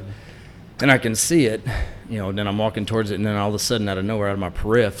and stuff, and I can see it, then I'm walking towards it, and then all of a sudden, out of nowhere, out of my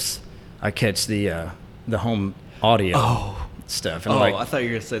periffs, I catch the home audio stuff. And I thought you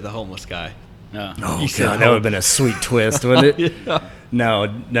were gonna say the homeless guy. No. oh god, that would have been a sweet twist, wouldn't it? Yeah. No,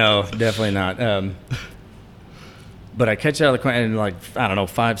 definitely not. But I catch it out of the corner, and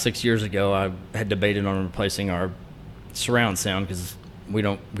 5-6 years ago, I had debated on replacing our surround sound because we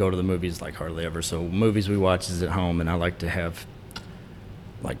don't go to the movies like hardly ever. So movies we watch is at home, and I like to have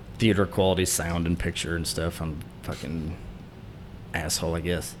like theater quality sound and picture and stuff. I'm fucking asshole, I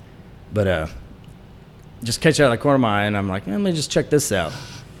guess. But just catch it out of the corner of my eye, and I'm like, let me just check this out.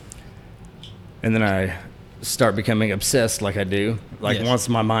 And then I start becoming obsessed like I do. Like once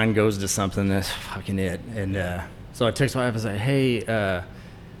my mind goes to something, that's fucking it. And so I text my wife and say, hey, I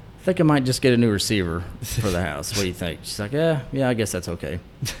think I might just get a new receiver for the house. What do you think? She's like, yeah, I guess that's okay.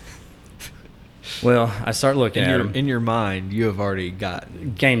 Well, I start looking at them. In your mind, you have already got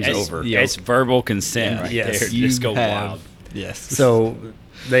Game's over. It's verbal consent right Yes. there. You Just go have- wild. Yes. So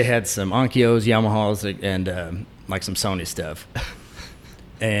they had some Onkyos, Yamahas, and like some Sony stuff.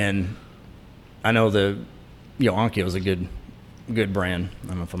 And I know Onkyo is a good brand. I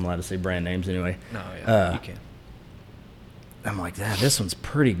don't know if I'm allowed to say brand names anyway. No, yeah, you can. I'm like, this one's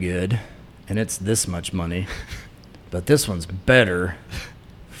pretty good, and it's this much money. But this one's better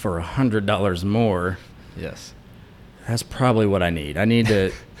for $100 more. Yes. That's probably what I need. I need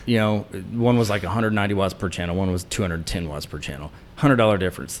to, one was like 190 watts per channel. One was 210 watts per channel. $100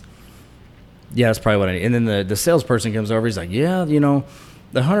 difference. Yeah, that's probably what I need. And then the salesperson comes over. He's like, yeah, the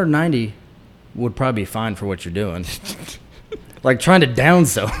 190 would probably be fine for what you're doing. Like trying to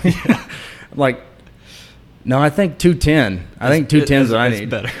downsell. Like, no, I think 210. I think 210 is what I need.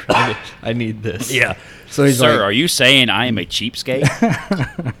 Better. I need this. Yeah. So he's Sir, like, are you saying I am a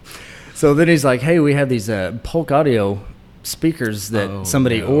cheapskate? so then he's like, hey, we have these Polk Audio speakers that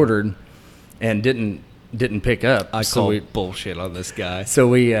somebody ordered and didn't pick up. I call bullshit on this guy. So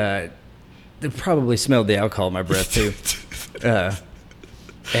we they probably smelled the alcohol in my breath too.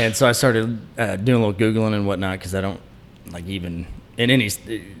 And so I started doing a little Googling and whatnot because I don't like even in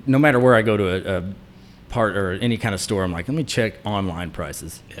no matter where I go to a part or any kind of store, I'm like, let me check online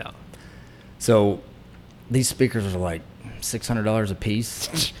prices. Yeah. So these speakers are like $600 a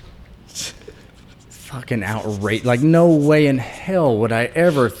piece. Fucking outrageous. Like, no way in hell would I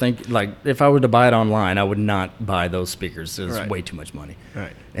ever think, like, if I were to buy it online, I would not buy those speakers. It's Right. way too much money.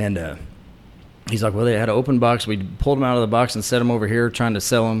 Right. And he's like, well, they had an open box. We pulled them out of the box and set them over here trying to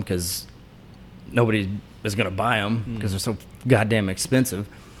sell them because nobody is going to buy them because they're so goddamn expensive.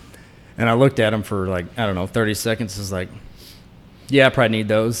 And I looked at them for, like, I don't know, 30 seconds. I was like, yeah, I probably need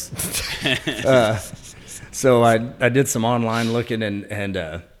those. So I did some online looking and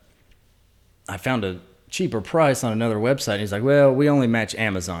I found a cheaper price on another website. He's like, well, we only match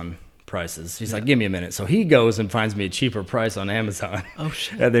Amazon prices. He's like, give me a minute. So he goes and finds me a cheaper price on Amazon. Oh,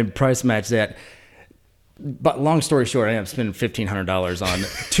 shit. And then price match that. But long story short, I ended up spending $1,500 on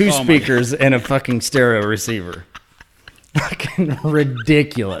two speakers and a fucking stereo receiver. Fucking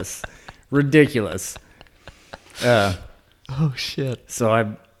ridiculous. Oh shit. So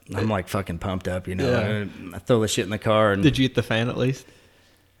I'm like fucking pumped up, Yeah. I throw the shit in the car. And Did you get the fan at least?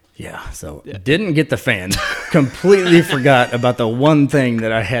 yeah, so didn't get the fan. Completely forgot about the one thing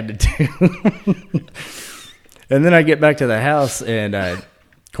that I had to do. And then I get back to the house and I, of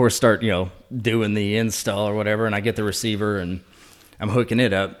course, start, doing the install or whatever. And I get the receiver and I'm hooking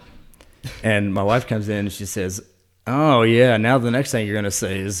it up. And my wife comes in and she says, oh, yeah, now the next thing you're going to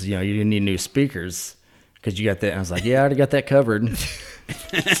say is, you need new speakers because you got that. And I was like, yeah, I already got that covered.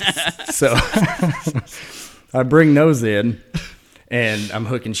 So I bring those in. And I'm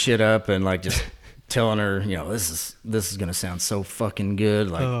hooking shit up and like just telling her, this is gonna sound so fucking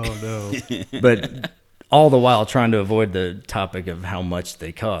good. Like, Oh no. but all the while trying to avoid the topic of how much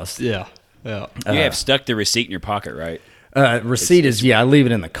they cost. Yeah. Yeah. You have stuck the receipt in your pocket, right? Receipt is I leave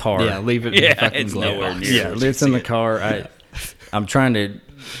it in the car. Yeah. Leave it in the fucking it's glove nowhere box. near. Yeah, it's in the car. I'm trying to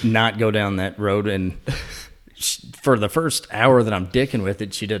not go down that road. And for the first hour that I'm dicking with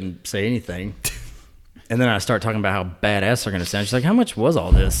it, she didn't say anything. And then I start talking about how badass they're going to sound. She's like, how much was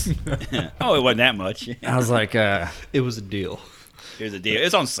all this? Oh, it wasn't that much. I was like, It was a deal. Here's the deal.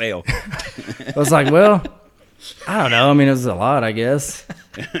 It's on sale. I was like, well, I don't know. I mean, it was a lot, I guess.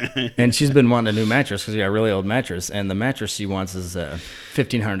 And she's been wanting a new mattress because we got a really old mattress. And the mattress she wants is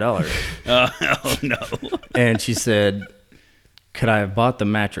 $1,500. Oh, no. And she said, could I have bought the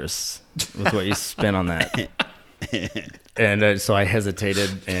mattress with what you spent on that? And so I hesitated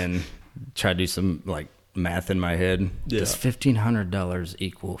and tried to do some, like, math in my head. Yeah. Does $1,500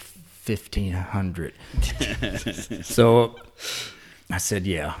 equal $1,500. So I said,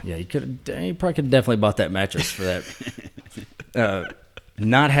 yeah, you probably could have definitely bought that mattress for that.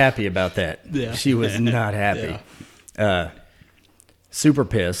 Not happy about that. Yeah. She was not happy. Super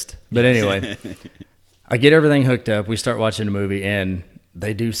pissed. But anyway, I get everything hooked up. We start watching the movie, and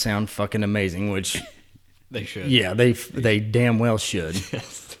they do sound fucking amazing, which, They should. yeah, they damn well should.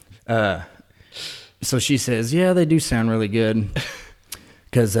 So she says, yeah, they do sound really good.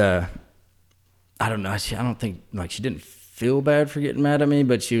 Because, I don't know. I don't think, like, she didn't feel bad for getting mad at me,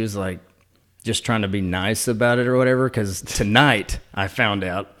 but she was, like, just trying to be nice about it or whatever. Because tonight I found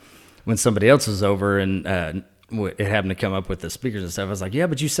out when somebody else was over and it happened to come up with the speakers and stuff. I was like, yeah,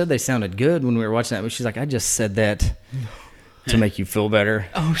 but you said they sounded good when we were watching that. She's like, I just said that to make you feel better.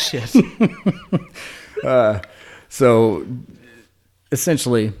 Oh, shit. So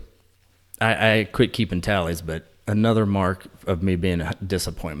essentially, I quit keeping tallies, but another mark of me being a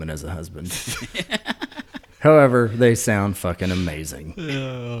disappointment as a husband. However, they sound fucking amazing.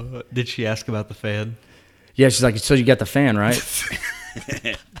 Did she ask about the fan? Yeah, she's like, so you got the fan, right?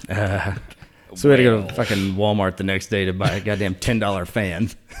 So we had to go to fucking Walmart the next day to buy a goddamn $10 fan.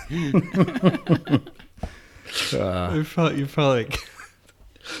 You're probably like,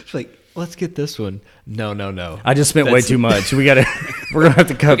 it's like, let's get this one. No. I just spent way too much. We're gonna have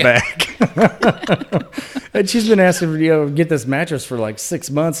to cut back. And she's been asking for get this mattress for like 6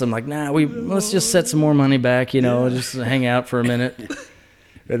 months. I'm like, nah, let's just set some more money back, just hang out for a minute.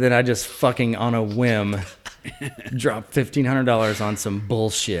 And then I just fucking on a whim dropped $1,500 on some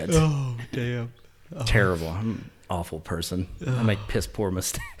bullshit. Oh, damn. Terrible. I'm an awful person. I make piss poor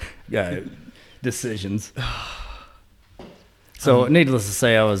decisions. So needless to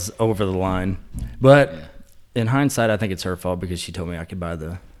say, I was over the line. But in hindsight, I think it's her fault because she told me I could buy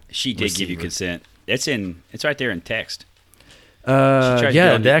the She did give you consent. It's right there in text.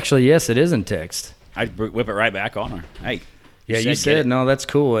 Actually, yes, it is in text. I whip it right back on her. Hey. Yeah, you said, no, that's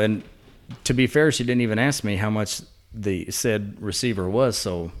cool. And to be fair, she didn't even ask me how much the said receiver was,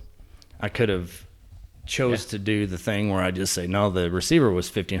 so I could have chose to do the thing where I just say, no, the receiver was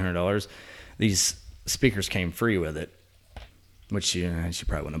 $1,500. These speakers came free with it, which she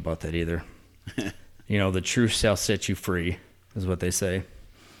probably wouldn't have bought that either. The truth shall set you free, is what they say.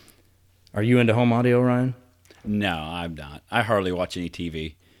 Are you into home audio, Ryan? No, I'm not. I hardly watch any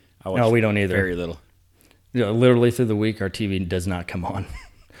TV. No, we don't either. Very little. Literally through the week, our TV does not come on.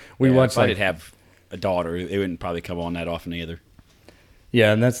 If I did have a daughter, it wouldn't probably come on that often either.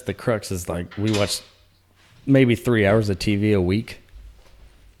 Yeah, and that's the crux is like we watch maybe 3 hours of TV a week.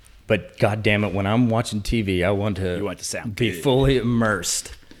 But God damn it, when I'm watching TV, I want to sound be good. fully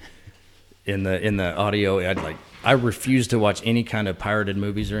immersed in the audio. I refuse to watch any kind of pirated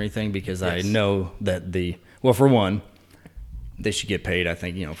movies or anything because I know that for one, they should get paid, I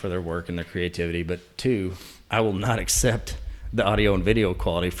think, for their work and their creativity. But two, I will not accept the audio and video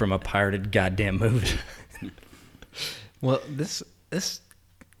quality from a pirated goddamn movie. Well, this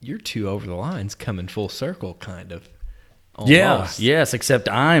you're too over the lines coming full circle, kind of. Almost. Yeah, yes, except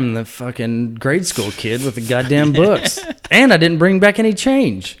I'm the fucking grade school kid with the goddamn books. And I didn't bring back any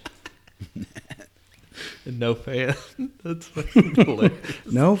change. No fan. That's fucking hilarious.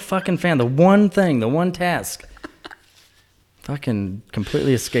 No fucking fan. The one task fucking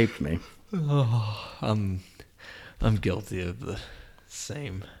completely escaped me. Oh, I'm guilty of the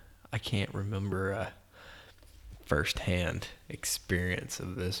same. I can't remember a firsthand experience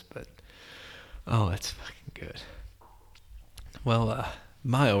of this, but it's fucking good. Well,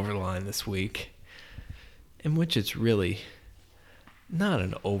 my overline this week, in which it's really not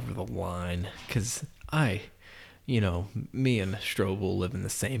an over the line, because me and Strobel live in the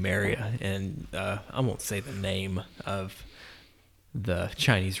same area, and I won't say the name of the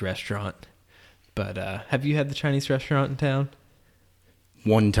Chinese restaurant, but have you had the Chinese restaurant in town?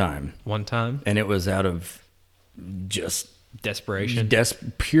 One time. One time? And it was out of just desperation?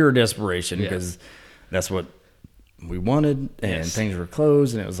 Pure desperation, because that's what we wanted, and things were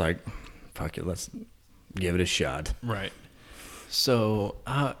closed, and it was like, fuck it, let's give it a shot. Right. So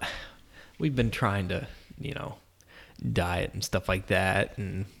we've been trying to, diet and stuff like that,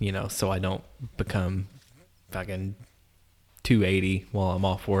 and, so I don't become fucking 280 while I'm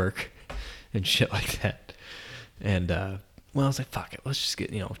off work and shit like that. And, I was like, fuck it, let's just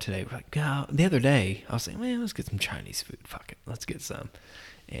get, today, the other day, I was like, man, let's get some Chinese food, fuck it, let's get some.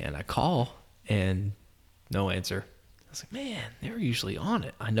 And I call, and no answer. I was like, man, they're usually on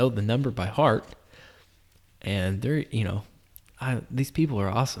it. I know the number by heart, and they're, these people are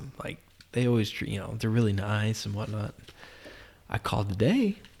awesome. Like, they always, they're really nice and whatnot. I called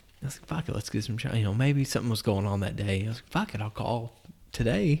today. I was like, fuck it, let's get some, maybe something was going on that day. I was like, fuck it, I'll call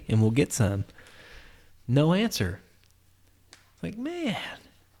today and we'll get some. No answer. Like, man,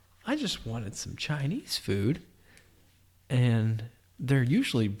 I just wanted some Chinese food. And they're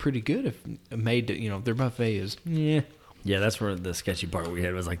usually pretty good if made to, their buffet is, yeah. Yeah, that's where the sketchy part we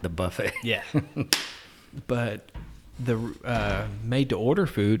had was like the buffet. Yeah. But the made to order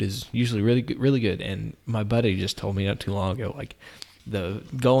food is usually really good. And my buddy just told me not too long ago, like, the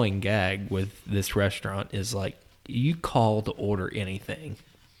going gag with this restaurant is like, you call to order anything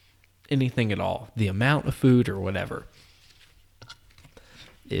at all, the amount of food or whatever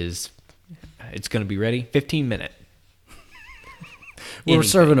it's going to be ready 15-minute.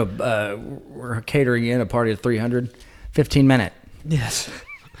 We're catering in a party of 300, 15-minute. Yes.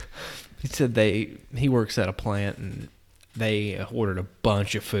 He said he works at a plant and they ordered a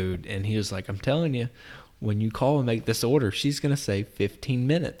bunch of food, and he was like, I'm telling you, when you call and make this order, she's going to say 15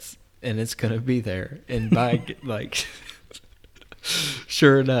 minutes and it's going to be there. And by like,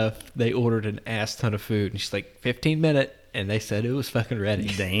 sure enough, they ordered an ass ton of food and she's like 15-minute, and they said it was fucking ready.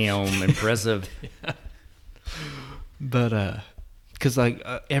 Damn, impressive. Yeah. But, because, like,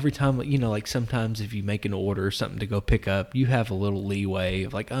 every time, like, sometimes if you make an order or something to go pick up, you have a little leeway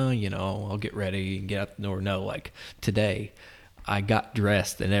of, like, I'll get ready and get out the door. No, like, today, I got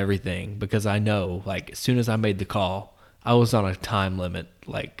dressed and everything because I know, like, as soon as I made the call, I was on a time limit.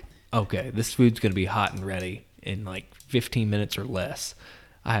 Like, okay, this food's going to be hot and ready in, like, 15 minutes or less.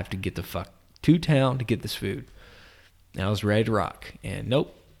 I have to get the fuck to town to get this food. And I was ready to rock. And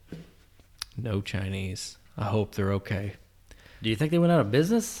nope, no Chinese. I hope they're okay. Do you think they went out of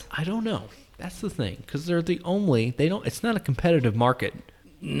business? I don't know. That's the thing, because they're it's not a competitive market.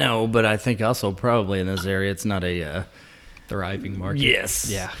 No, but I think also probably in this area it's not a thriving market. Yes.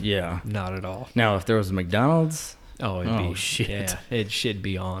 Yeah. Yeah. Not at all. Now, if there was a McDonald's, it'd be shit. Yeah, it should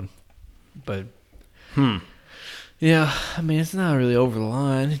be on. But yeah, I mean, it's not really over the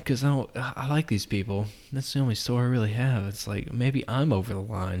line because I like these people. That's the only store I really have. It's like maybe I'm over the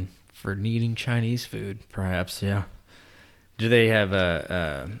line for needing Chinese food. Perhaps, yeah. Do they have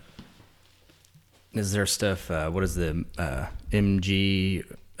is there stuff, what is the MG,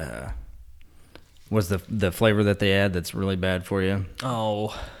 what's the flavor that they add that's really bad for you?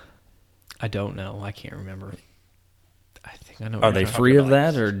 Oh, I don't know. I can't remember. I think I know. Are they free of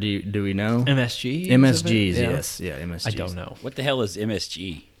that, or do we know? MSG? MSGs, Yeah. yes. Yeah, MSGs. I don't know. What the hell is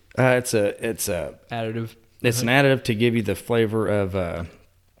MSG? It's a Additive. It's an additive to give you the flavor of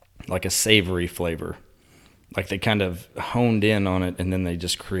like a savory flavor. Like they kind of honed in on it, and then they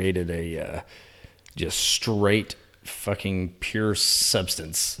just created a just straight fucking pure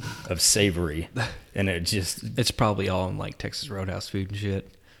substance of savory, and it's probably all in like Texas Roadhouse food and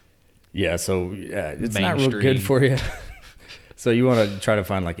shit. Yeah, so it's not real good for you. So you want to try to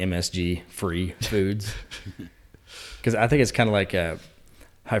find like MSG free foods, because I think it's kind of like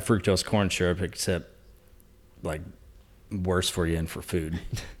high fructose corn syrup, except like worse for you and for food.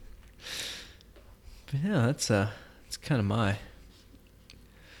 But yeah, that's kind of my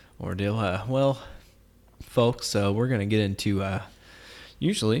ordeal. Well, folks, we're gonna get into.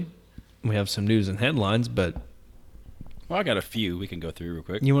 Usually, we have some news and headlines, but Well, I got a few we can go through real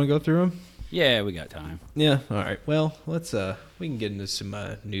quick. you want to go through them? Yeah, we got time. Yeah. All right. Well, let's. We can get into some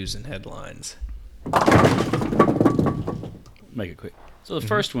news and headlines. Make it quick. So the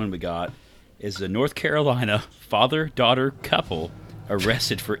first one we got is a North Carolina father-daughter couple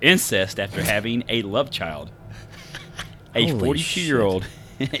arrested for incest after having a love child. A Holy 42-year-old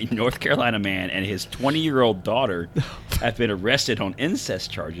North Carolina man and his 20-year-old daughter have been arrested on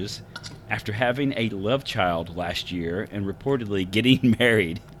incest charges after having a love child last year and reportedly getting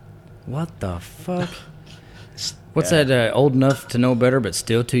married. What the fuck? What's that? Old enough to know better, but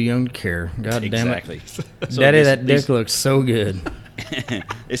still too young to care. God damn it! Exactly. So Daddy, that dick looks so good.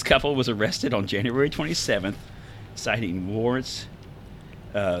 This couple was arrested on January 27th, citing warrants.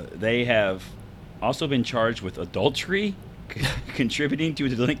 They have also been charged with adultery, contributing to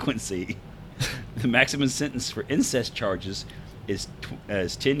delinquency. The maximum sentence for incest charges is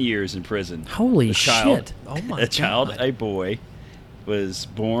 10 years in prison. Holy shit! Oh my A child, God. a boy, was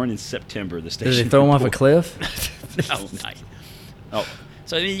born in September. The station Did they throw him off a report- cliff? No, nice. Oh,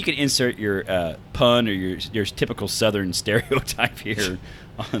 so I mean, you can insert your pun or your typical Southern stereotype here.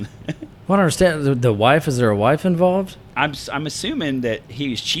 On I don't understand. The wife, is there a wife involved? I'm assuming that he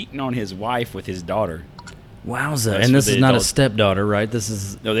was cheating on his wife with his daughter. Wowza. That's And this for the is not a adult. stepdaughter, right? This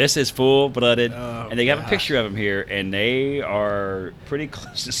is... No, this is full-blooded, Oh, and they have a gosh. picture of him here, and they are pretty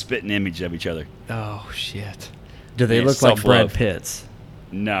close to spitting image of each other. Oh shit. Do they Yeah, look like Brad self-love. Pitts?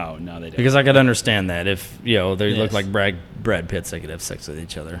 No, they don't. Because I could understand that. If, they look Yes. like Brad Pitts, they could have sex with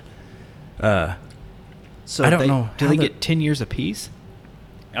each other. So I don't know Do how they the- get 10 years apiece?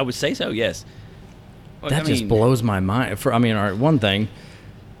 I would say so. Yes. Well, That just blows my mind. All right, one thing,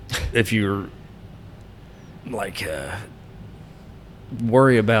 if you're like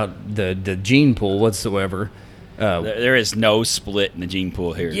worry about the gene pool whatsoever, there is no split in the gene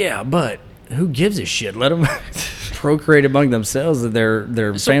pool here. yeah, but who gives a shit? Let them procreate among themselves. That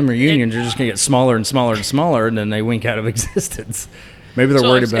their family reunions are just gonna get smaller and smaller and smaller, and then they wink out of existence. Maybe they're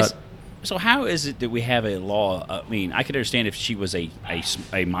worried about. So how is it that we have a law? I mean, I could understand if she was a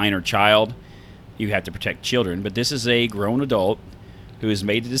minor child, you have to protect children, but this is a grown adult who has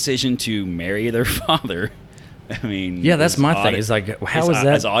made the decision to marry their father. I mean, Yeah, that's my thing. Is like, how is that?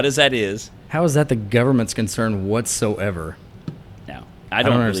 As odd as that is. How is that the government's concern whatsoever? No, I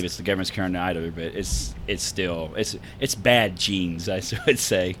don't believe understand. it's the government's concern either. But it's still it's bad genes. I would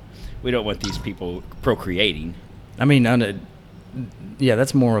say we don't want these people procreating. I mean, yeah,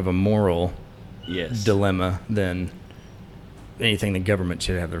 that's more of a moral Yes. dilemma than anything the government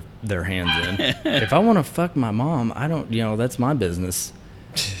should have their hands in. If I want to fuck my mom, I don't, that's my business.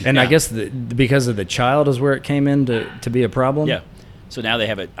 And I guess because of the child is where it came in to be a problem. Yeah. So now they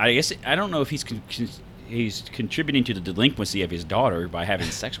have it. I guess I don't know if he's contributing to the delinquency of his daughter by having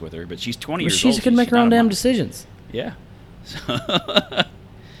sex with her, but she's 20 But years old. she can make her not own a damn minor. decisions. Yeah. So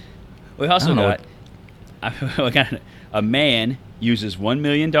we also got a man uses $1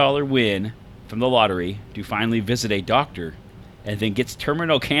 million win from the lottery to finally visit a doctor, and then gets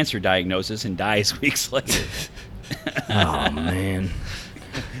terminal cancer diagnosis and dies weeks later. Oh, man.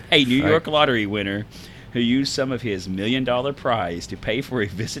 A New York lottery winner who used some of his $1 million prize to pay for a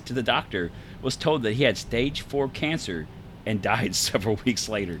visit to the doctor was told that he had stage 4 cancer and died several weeks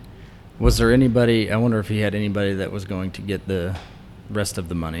later. Was there anybody, I wonder if he had anybody that was going to get the rest of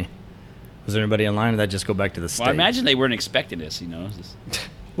the money. Was there anybody in line, or did that just go back to the state? Well, I imagine they weren't expecting this,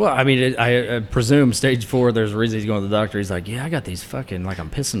 Well, I mean, I presume stage 4, there's a reason he's going to the doctor. He's like, yeah, I got these fucking, like, I'm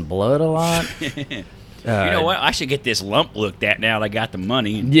pissing blood a lot. You know what? I should get this lump looked at now that I got the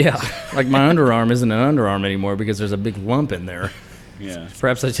money. Yeah, like my underarm isn't an underarm anymore because there's a big lump in there. Yeah.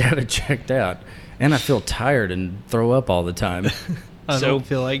 Perhaps I should have it checked out. And I feel tired and throw up all the time. I So, don't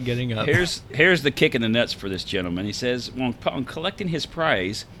feel like getting up. Here's the kick in the nuts for this gentleman. He says, on collecting his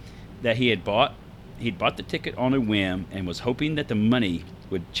prize, that he'd bought the ticket on a whim and was hoping that the money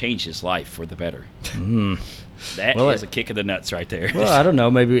would change his life for the better. That is a kick in the nuts right there. Well, I don't know.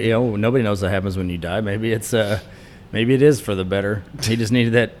 Maybe nobody knows what happens when you die. Maybe it is for the better. He just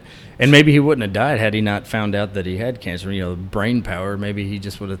needed that, and maybe he wouldn't have died had he not found out that he had cancer. Brain power. Maybe he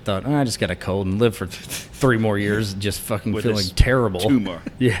just would have thought, I just got a cold and live for 3 more years, just fucking With feeling this terrible. tumor.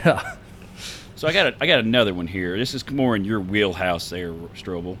 Yeah. So I got another one here. This is more in your wheelhouse there,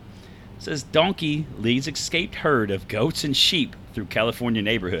 Strobel. It says, donkey leads escaped herd of goats and sheep through California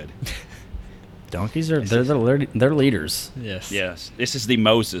neighborhood. Donkeys they're leaders. Yes. Yes, this is the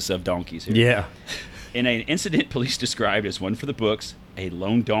Moses of donkeys here. Yeah. In an incident police described as one for the books, a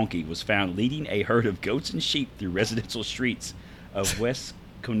lone donkey was found leading a herd of goats and sheep through residential streets of West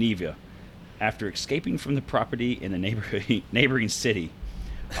Conevia after escaping from the property in the neighboring city.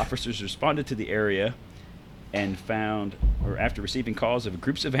 Officers responded to the area and after receiving calls of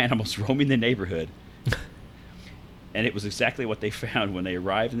groups of animals roaming the neighborhood. And it was exactly what they found when they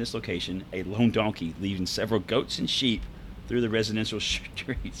arrived in this location, a lone donkey leading several goats and sheep through the residential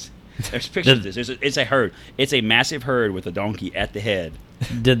streets. There's pictures of this. It's a herd. It's a massive herd with a donkey at the head.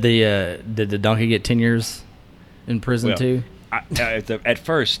 Did the donkey get 10 years in prison too? At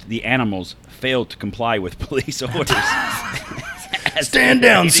first, the animals failed to comply with police orders. Stand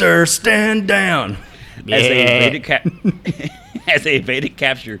down, sir. Stand down. As they evaded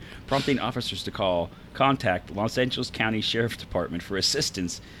capture, prompting officers to contact Los Angeles County Sheriff's Department for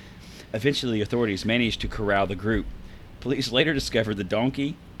assistance. Eventually, authorities managed to corral the group. Police later discovered the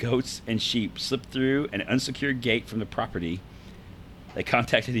donkey, goats, and sheep slipped through an unsecured gate from the property. They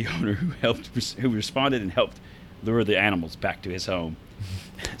contacted the owner, who responded and helped lure the animals back to his home.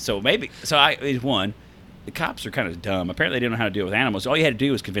 The cops are kind of dumb. Apparently, they didn't know how to deal with animals. All you had to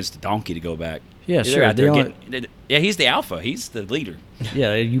do was convince the donkey to go back. Yeah, They're sure. out there he's the alpha. He's the leader.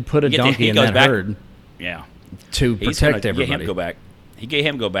 Yeah, you put a donkey in that herd Yeah. to protect everybody. Get him to go back. He get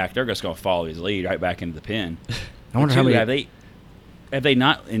him to go back. They're just going to follow his lead right back into the pen. I wonder how many. Have they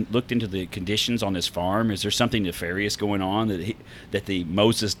not looked into the conditions on this farm? Is there something nefarious going on that the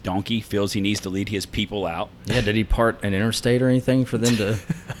Moses donkey feels he needs to lead his people out? Yeah, did he part an interstate or anything for them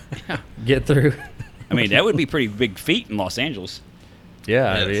to get through? I mean, that would be a pretty big feat in Los Angeles.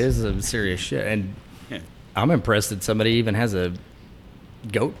 Yeah, Yes. it is a serious shit. And I'm impressed that somebody even has a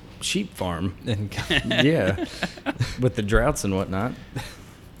goat sheep farm. Yeah, with the droughts and whatnot.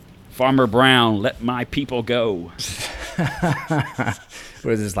 Farmer Brown, let my people go.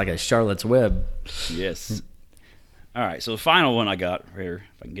 What is this, like a Charlotte's Web? Yes. All right, so the final one I got here,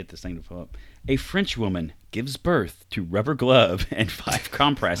 if I can get this thing to pull up. A French woman gives birth to rubber glove and 5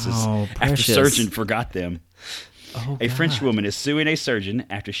 compresses after precious. surgeon forgot them. Oh, A French God. woman is suing a surgeon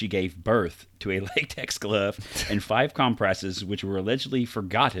after she gave birth to a latex glove and 5 compresses which were allegedly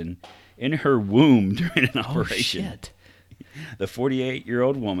forgotten in her womb during an operation. Oh, shit. The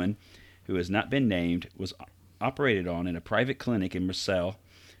 48-year-old woman, who has not been named, was operated on in a private clinic in Marseille,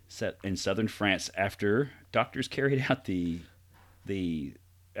 in southern France, after doctors carried out the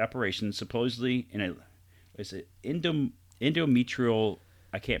operation supposedly in a endometrial.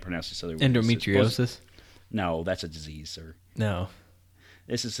 I can't pronounce this other word. Endometriosis? No, that's a disease, sir. No.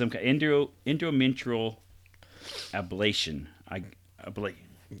 This is some kind endometrial ablation.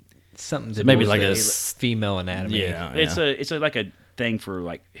 Something to maybe do like with a female anatomy. Yeah. It's like a thing for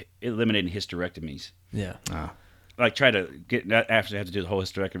like eliminating hysterectomies. Yeah. Like try to get not actually have to do the whole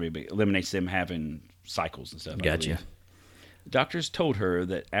hysterectomy, but eliminates them having cycles and stuff. I Gotcha. believe. Doctors told her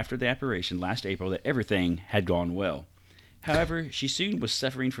that after the operation last April that everything had gone well. However, she soon was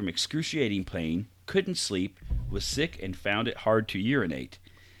suffering from excruciating pain, couldn't sleep, was sick, and found it hard to urinate.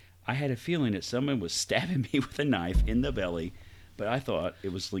 I had a feeling that someone was stabbing me with a knife in the belly, but I thought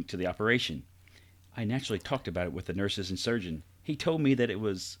it was linked to the operation. I naturally talked about it with the nurses and surgeon. He told me that I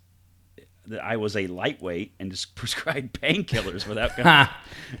was a lightweight and just prescribed painkillers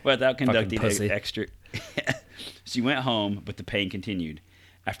without conducting pussy. extra. She went home, but the pain continued.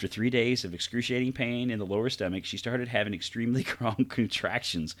 After 3 days of excruciating pain in the lower stomach, she started having extremely strong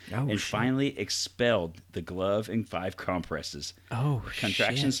contractions and finally expelled the glove and 5 compresses. Oh,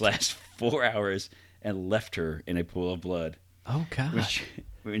 Contractions shit. last 4 hours and left her in a pool of blood. Oh, God.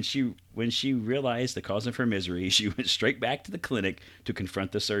 When she realized the cause of her misery, she went straight back to the clinic to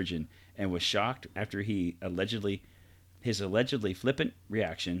confront the surgeon and was shocked after his allegedly flippant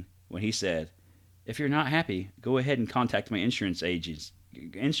reaction when he said, "If you're not happy, go ahead and contact my insurance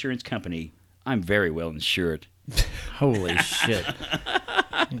company. I'm very well insured." Holy shit.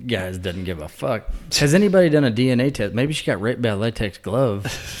 You guys doesn't give a fuck. Has anybody done a DNA test? Maybe she got raped by a latex glove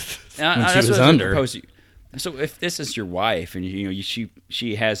when she was under. So if this is your wife and she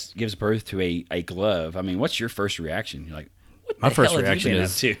gives birth to a glove, I mean, what's your first reaction? You're like, what the My first hell have you reaction been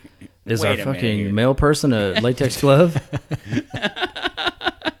is, up to? Is Wait our a minute fucking here. male person a latex glove?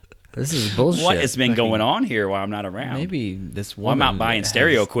 This is bullshit. What has been going on here while I'm not around? Maybe this Well, I'm woman out buying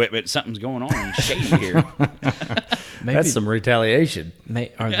stereo equipment. Something's going on shady here. Maybe That's some retaliation.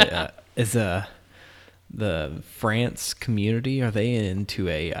 Is the France community, are they into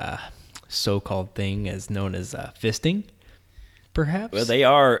a so-called thing as known as fisting? Perhaps. Well, they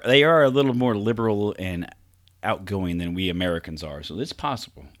are a little more liberal and outgoing than we Americans are, so it's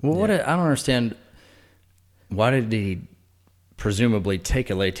possible. Well, I don't understand. Why did he presumably take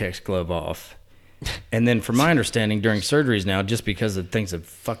a latex glove off? And then, from my understanding, during surgeries now, just because of things have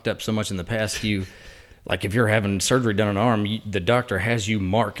fucked up so much in the past, like if you're having surgery done on an arm, the doctor has you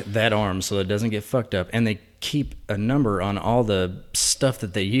mark that arm so it doesn't get fucked up, and they keep a number on all the stuff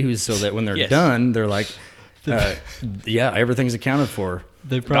that they use so that when they're Yes. done, they're like, yeah, everything's accounted for.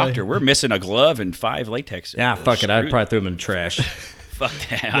 Doctor, we're missing a glove and 5 latex. Yeah, fuck it. I'd probably throw them in the trash. Fuck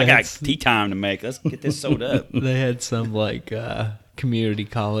that. I got tea time to make. Let's get this sold up. They had some like community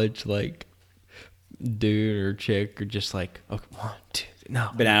college like dude or chick or just like, okay, 1, 2, no.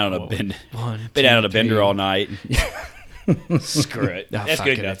 Been out on a bend. 1, Been 2, out on a bender 3. all night. Screw it. No, That's fuck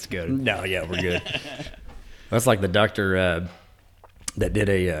good it, enough. that's good. No, yeah, we're good. That's like the doctor that did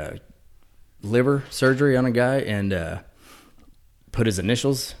a liver surgery on a guy and put his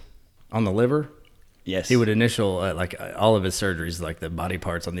initials on the liver. Yes. He would initial like all of his surgeries, like the body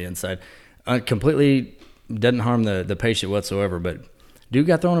parts on the inside. Completely doesn't harm the patient whatsoever, but dude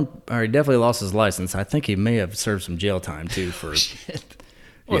got thrown, or he definitely lost his license. I think he may have served some jail time too for.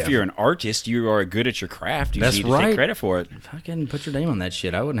 Well, if you're an artist, you are good at your craft. You That's need to right. take credit for it. Fucking put your name on that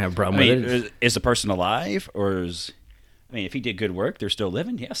shit. I wouldn't have a I problem mean, with it. is the person alive or is? I mean, if he did good work, they're still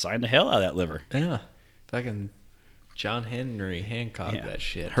living. Yeah, sign the hell out of that liver. Yeah. Fucking John Henry Hancock Yeah. that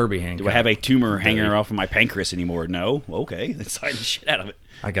shit. Herbie Hancock. Do I have a tumor hanging off of my pancreas anymore? No. Okay, then sign the shit out of it.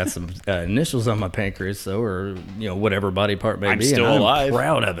 I got some initials on my pancreas, so or whatever body part may I'm be. still and I'm alive.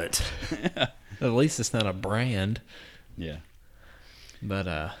 proud of it. At least it's not a brand. Yeah.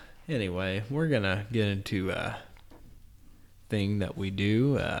 But anyway, we're gonna get into a thing that we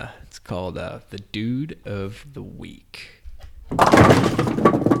do. It's called the Dude of the Week.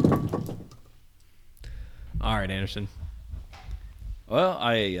 All right, Anderson. Well,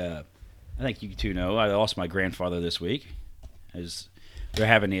 I think you two know I lost my grandfather this week. As they're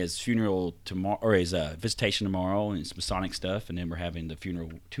having his funeral tomorrow, or his visitation tomorrow, and some Masonic stuff, and then we're having the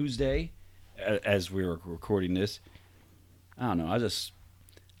funeral Tuesday, as we were recording this. I don't know.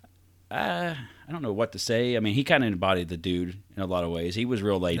 I don't know what to say. I mean, he kind of embodied the dude in a lot of ways. He was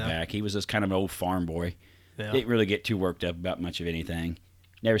real laid back. He was just kind of an old farm boy. Yeah. Didn't really get too worked up about much of anything.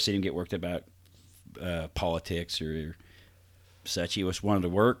 Never seen him get worked up about politics or such. He just wanted to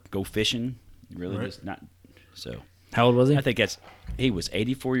work, go fishing. Really just not so. How old was he? I think he was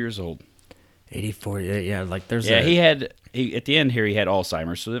 84 years old. 84, yeah. Like there's he at the end here he had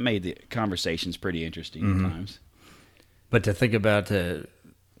Alzheimer's, so that made the conversations pretty interesting at times. But to think about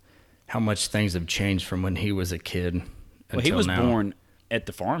how much things have changed from when he was a kid. Well, he was born at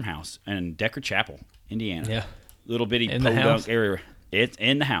the farmhouse in Decker Chapel, Indiana. Yeah, little bitty podunk area. It's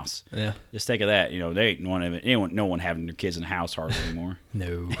in the house. Yeah, just think of that. You know, they ain't no one having their kids in the house hardly anymore.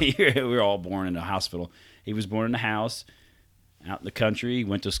 No, we were all born in a hospital. He was born in the house, out in the country.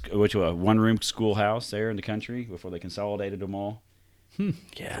 Went to a one-room schoolhouse there in the country before they consolidated them all.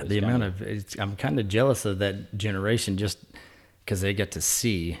 Yeah, so the amount of I'm kind of jealous of that generation just because they get to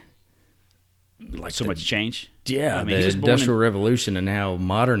see like so much change. Yeah, I mean, the Industrial Revolution and how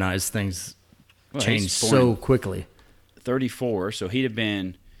modernized things changed so quickly. 34, so he'd have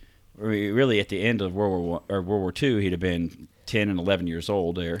been really at the end of World War II. He'd have been 10 and 11 years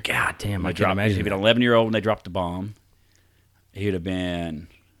old there. God damn, I can't imagine. He'd been 11-year-old when they dropped the bomb. He'd have been,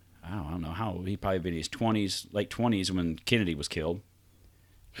 I don't know how old. He'd probably been in his 20s, late 20s when Kennedy was killed.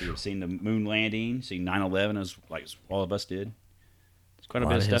 He'd have seen the moon landing, seen 9/11 as like all of us did. It's quite a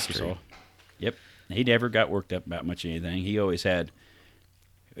bit of stuff he saw. Yep, he never got worked up about much of anything. He always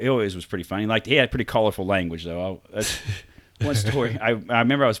was pretty funny. He had pretty colorful language, though. That's one story. I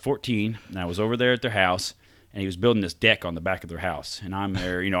remember I was 14, and I was over there at their house, and he was building this deck on the back of their house. And I'm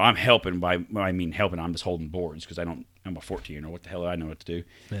there, I'm helping. Helping, I'm just holding boards because I'm a 14, or what the hell do I know what to do.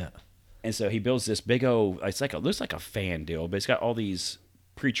 Yeah. And so he builds this big old, it looks like a fan deal, but it's got all these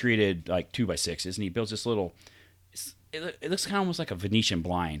pre-treated, 2x6s, and he builds this little, it looks kind of almost like a Venetian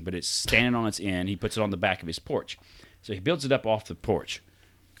blind, but it's standing on its end. He puts it on the back of his porch. So he builds it up off the porch.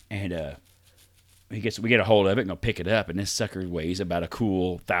 And we get a hold of it and go pick it up, and this sucker weighs about a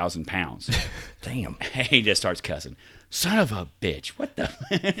cool 1,000 pounds. Damn! And he just starts cussing, "Son of a bitch! What the?"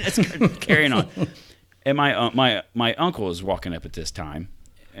 That's carrying on. And my uncle is walking up at this time,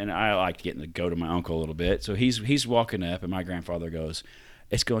 and I like getting to go to my uncle a little bit. So he's walking up, and my grandfather goes,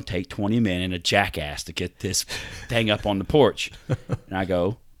 "It's going to take 20 men and a jackass to get this thing up on the porch." And I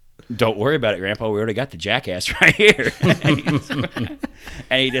go, "Don't worry about it, Grandpa. We already got the jackass right here."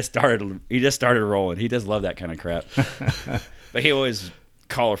 And he just started rolling. He does love that kind of crap. But he always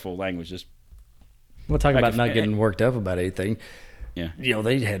colorful language. Just we'll talk about not getting worked up about anything. Yeah,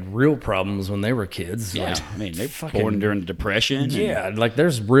 they had real problems when they were kids. Yeah, I mean they're born during the Depression. Yeah,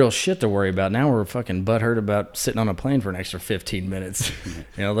 there's real shit to worry about. Now we're fucking butthurt about sitting on a plane for an extra 15 minutes.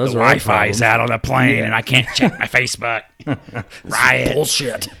 Those the Wi-Fi's out on the plane, and I can't check my Facebook. Riot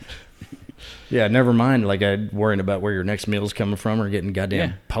bullshit. Yeah, never mind. I'm worrying about where your next meal's coming from or getting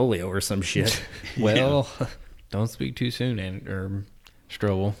goddamn polio or some shit. Well, don't speak too soon,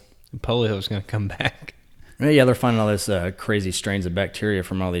 Strobel. Polio's going to come back. Yeah, they're finding all this crazy strains of bacteria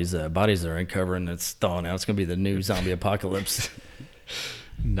from all these bodies they're uncovering. It's thawing out. It's going to be the new zombie apocalypse.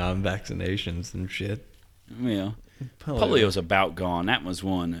 Non-vaccinations and shit. Yeah. Polio's about gone. That was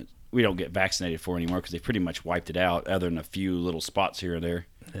one that we don't get vaccinated for anymore because they pretty much wiped it out other than a few little spots here or there.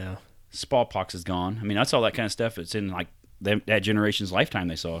 Yeah. Smallpox is gone. I mean, that's all that kind of stuff. It's in that generation's lifetime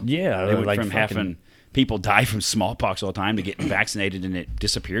they saw. Yeah. They went from having people die from smallpox all the time to getting vaccinated and it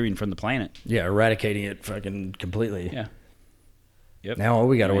disappearing from the planet. Yeah, eradicating it fucking completely. Yeah. Yep. Now all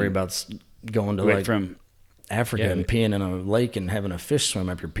we got to worry about is going to from Africa and peeing in a lake and having a fish swim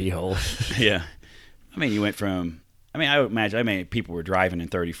up your pee hole. Yeah. I mean, you went from... I would imagine, people were driving in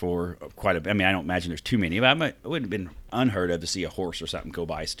 34 quite a bit. I don't imagine there's too many, but it wouldn't have been unheard of to see a horse or something go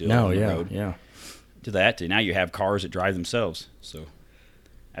by still on the road. Yeah. To that, to now you have cars that drive themselves. So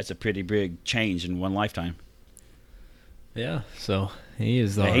that's a pretty big change in one lifetime. Yeah, so he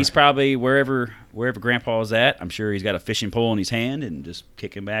is... he's probably wherever Grandpa is at. I'm sure he's got a fishing pole in his hand and just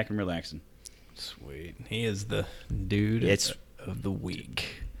kicking back and relaxing. Sweet. He is the dude of the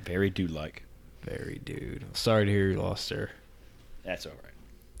week. Very dude-like. Very dude. Sorry to hear you lost her. That's all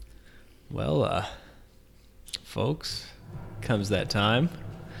right. Well, folks, comes that time.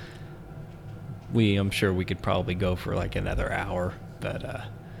 I'm sure we could probably go for another hour, but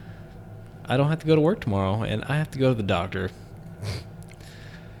I don't have to go to work tomorrow, and I have to go to the doctor.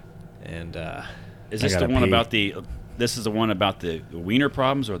 And is this the one about the? This is the one about the wiener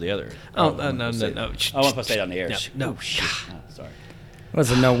problems or the other? No. I want to say it on the air. No. Oh, sorry. Well,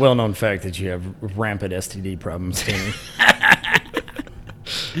 it's a well-known fact that you have rampant STD problems, Timmy.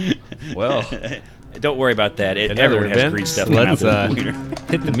 Well, Don't worry about that. another Everyone has event. green stuff coming out Let's of the wiener.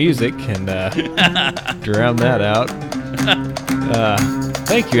 hit the music and drown that out.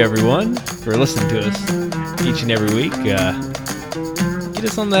 Thank you, everyone, for listening to us each and every week. Get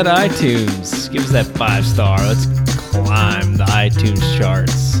us on that iTunes. Give us that 5-star. Let's climb the iTunes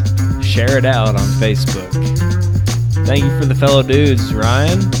charts. Share it out on Facebook. Thank you for the fellow dudes,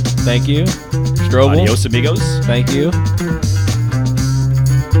 Ryan. Thank you. Strobel. Adios, amigos. Thank you.